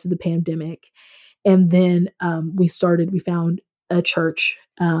in the midst of the pandemic. And then we found a church,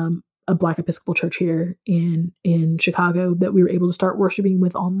 a Black Episcopal church here in Chicago that we were able to start worshiping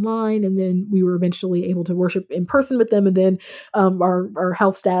with online. And then we were eventually able to worship in person with them. And then our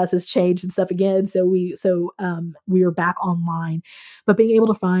health status has changed and stuff again. So we are back online, but being able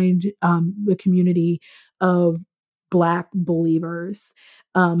to find the community of Black believers,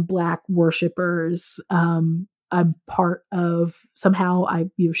 Black worshipers, I'm part of. Somehow I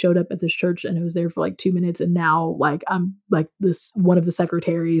showed up at this church and I was there for like 2 minutes, and now like I'm like this one of the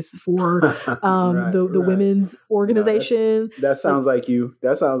secretaries for the women's organization. No, that sounds like you.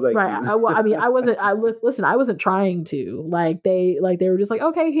 That sounds like right. You. I wasn't trying to. They were just like,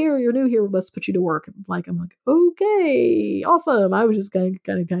 okay, here, you're new here, let's put you to work. I'm like, okay, awesome. I was just gonna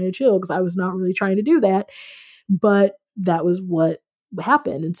kind of chill because I was not really trying to do that, but that was what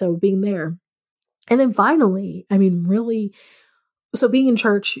happened. And so being there. And then finally, I mean, really, so being in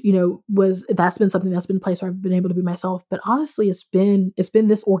church, that's been something that's been a place where I've been able to be myself. But honestly, it's been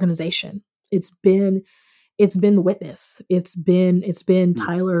this organization. It's been the Witness. It's been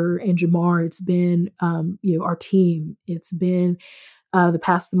Tyler and Jamar. It's been our team. It's been the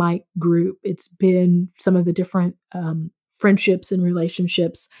Pass the Mic group. It's been some of the different friendships and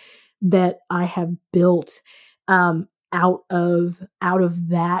relationships that I have built out of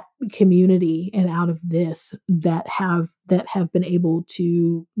that community and out of this that have been able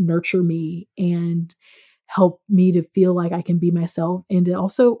to nurture me and help me to feel like I can be myself, and to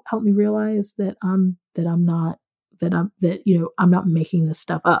also help me realize that I'm not making this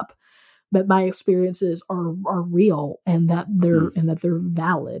stuff up, that my experiences are real and that they're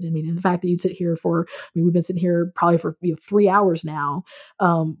valid. I mean, and the fact that you'd sit here we've been sitting here probably for 3 hours now.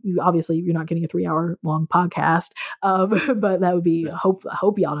 Obviously you're not getting a 3-hour long podcast. But that would be, I hope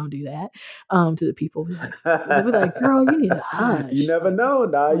y'all don't do that to the people. They'll be like, girl, you need to hush. You never know.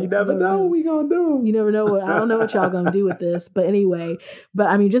 Nah, you never know what we gonna do. You never know I don't know what y'all gonna do with this. But anyway,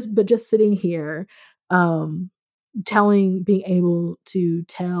 I mean, just sitting here, being able to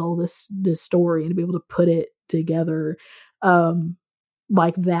tell this story and to be able to put it together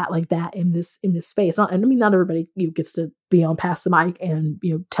like that in this space. And I mean, not everybody gets to be on Pass the Mic and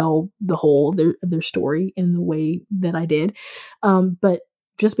tell the whole of their story in the way that I did, but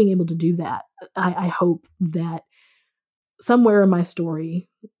just being able to do that, I hope that somewhere in my story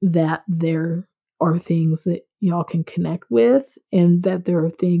that there are things that y'all can connect with, and that there are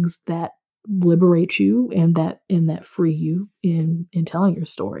things that liberate you and that free you in telling your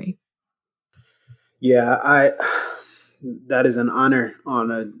story. Yeah, that is an honor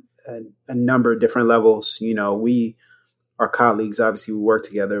on a number of different levels. We are colleagues, obviously we work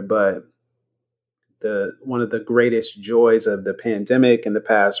together, but one of the greatest joys of the pandemic in the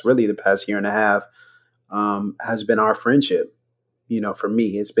past year and a half has been our friendship. For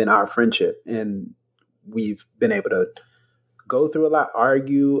me, it's been our friendship, and we've been able to go through a lot,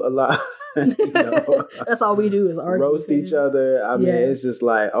 argue a lot. That's all we do is argue, roast each other. I mean, It's just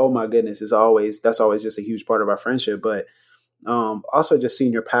like, oh my goodness, that's always just a huge part of our friendship. But also just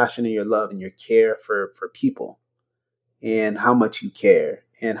seeing your passion and your love and your care for people, and how much you care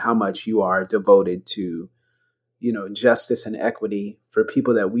and how much you are devoted to, justice and equity for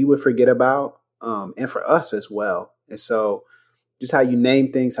people that we would forget about, and for us as well. And so just how you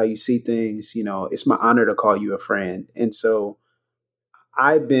name things, how you see things, it's my honor to call you a friend. And so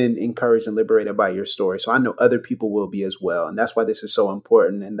I've been encouraged and liberated by your story. So I know other people will be as well. And that's why this is so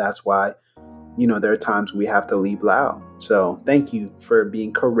important. And that's why, there are times we have to leave loud. So thank you for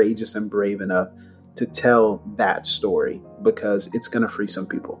being courageous and brave enough to tell that story, because it's going to free some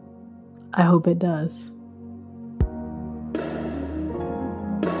people. I hope it does.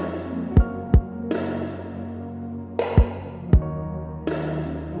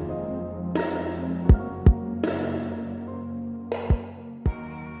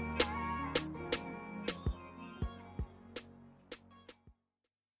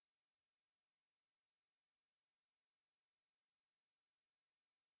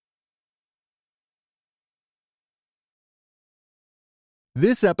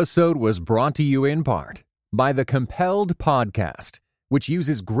 This episode was brought to you in part by the Compelled Podcast, which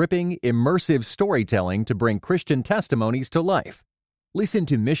uses gripping, immersive storytelling to bring Christian testimonies to life. Listen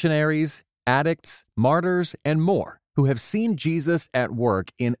to missionaries, addicts, martyrs, and more who have seen Jesus at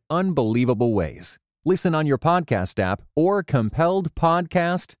work in unbelievable ways. Listen on your podcast app or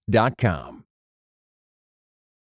compelledpodcast.com.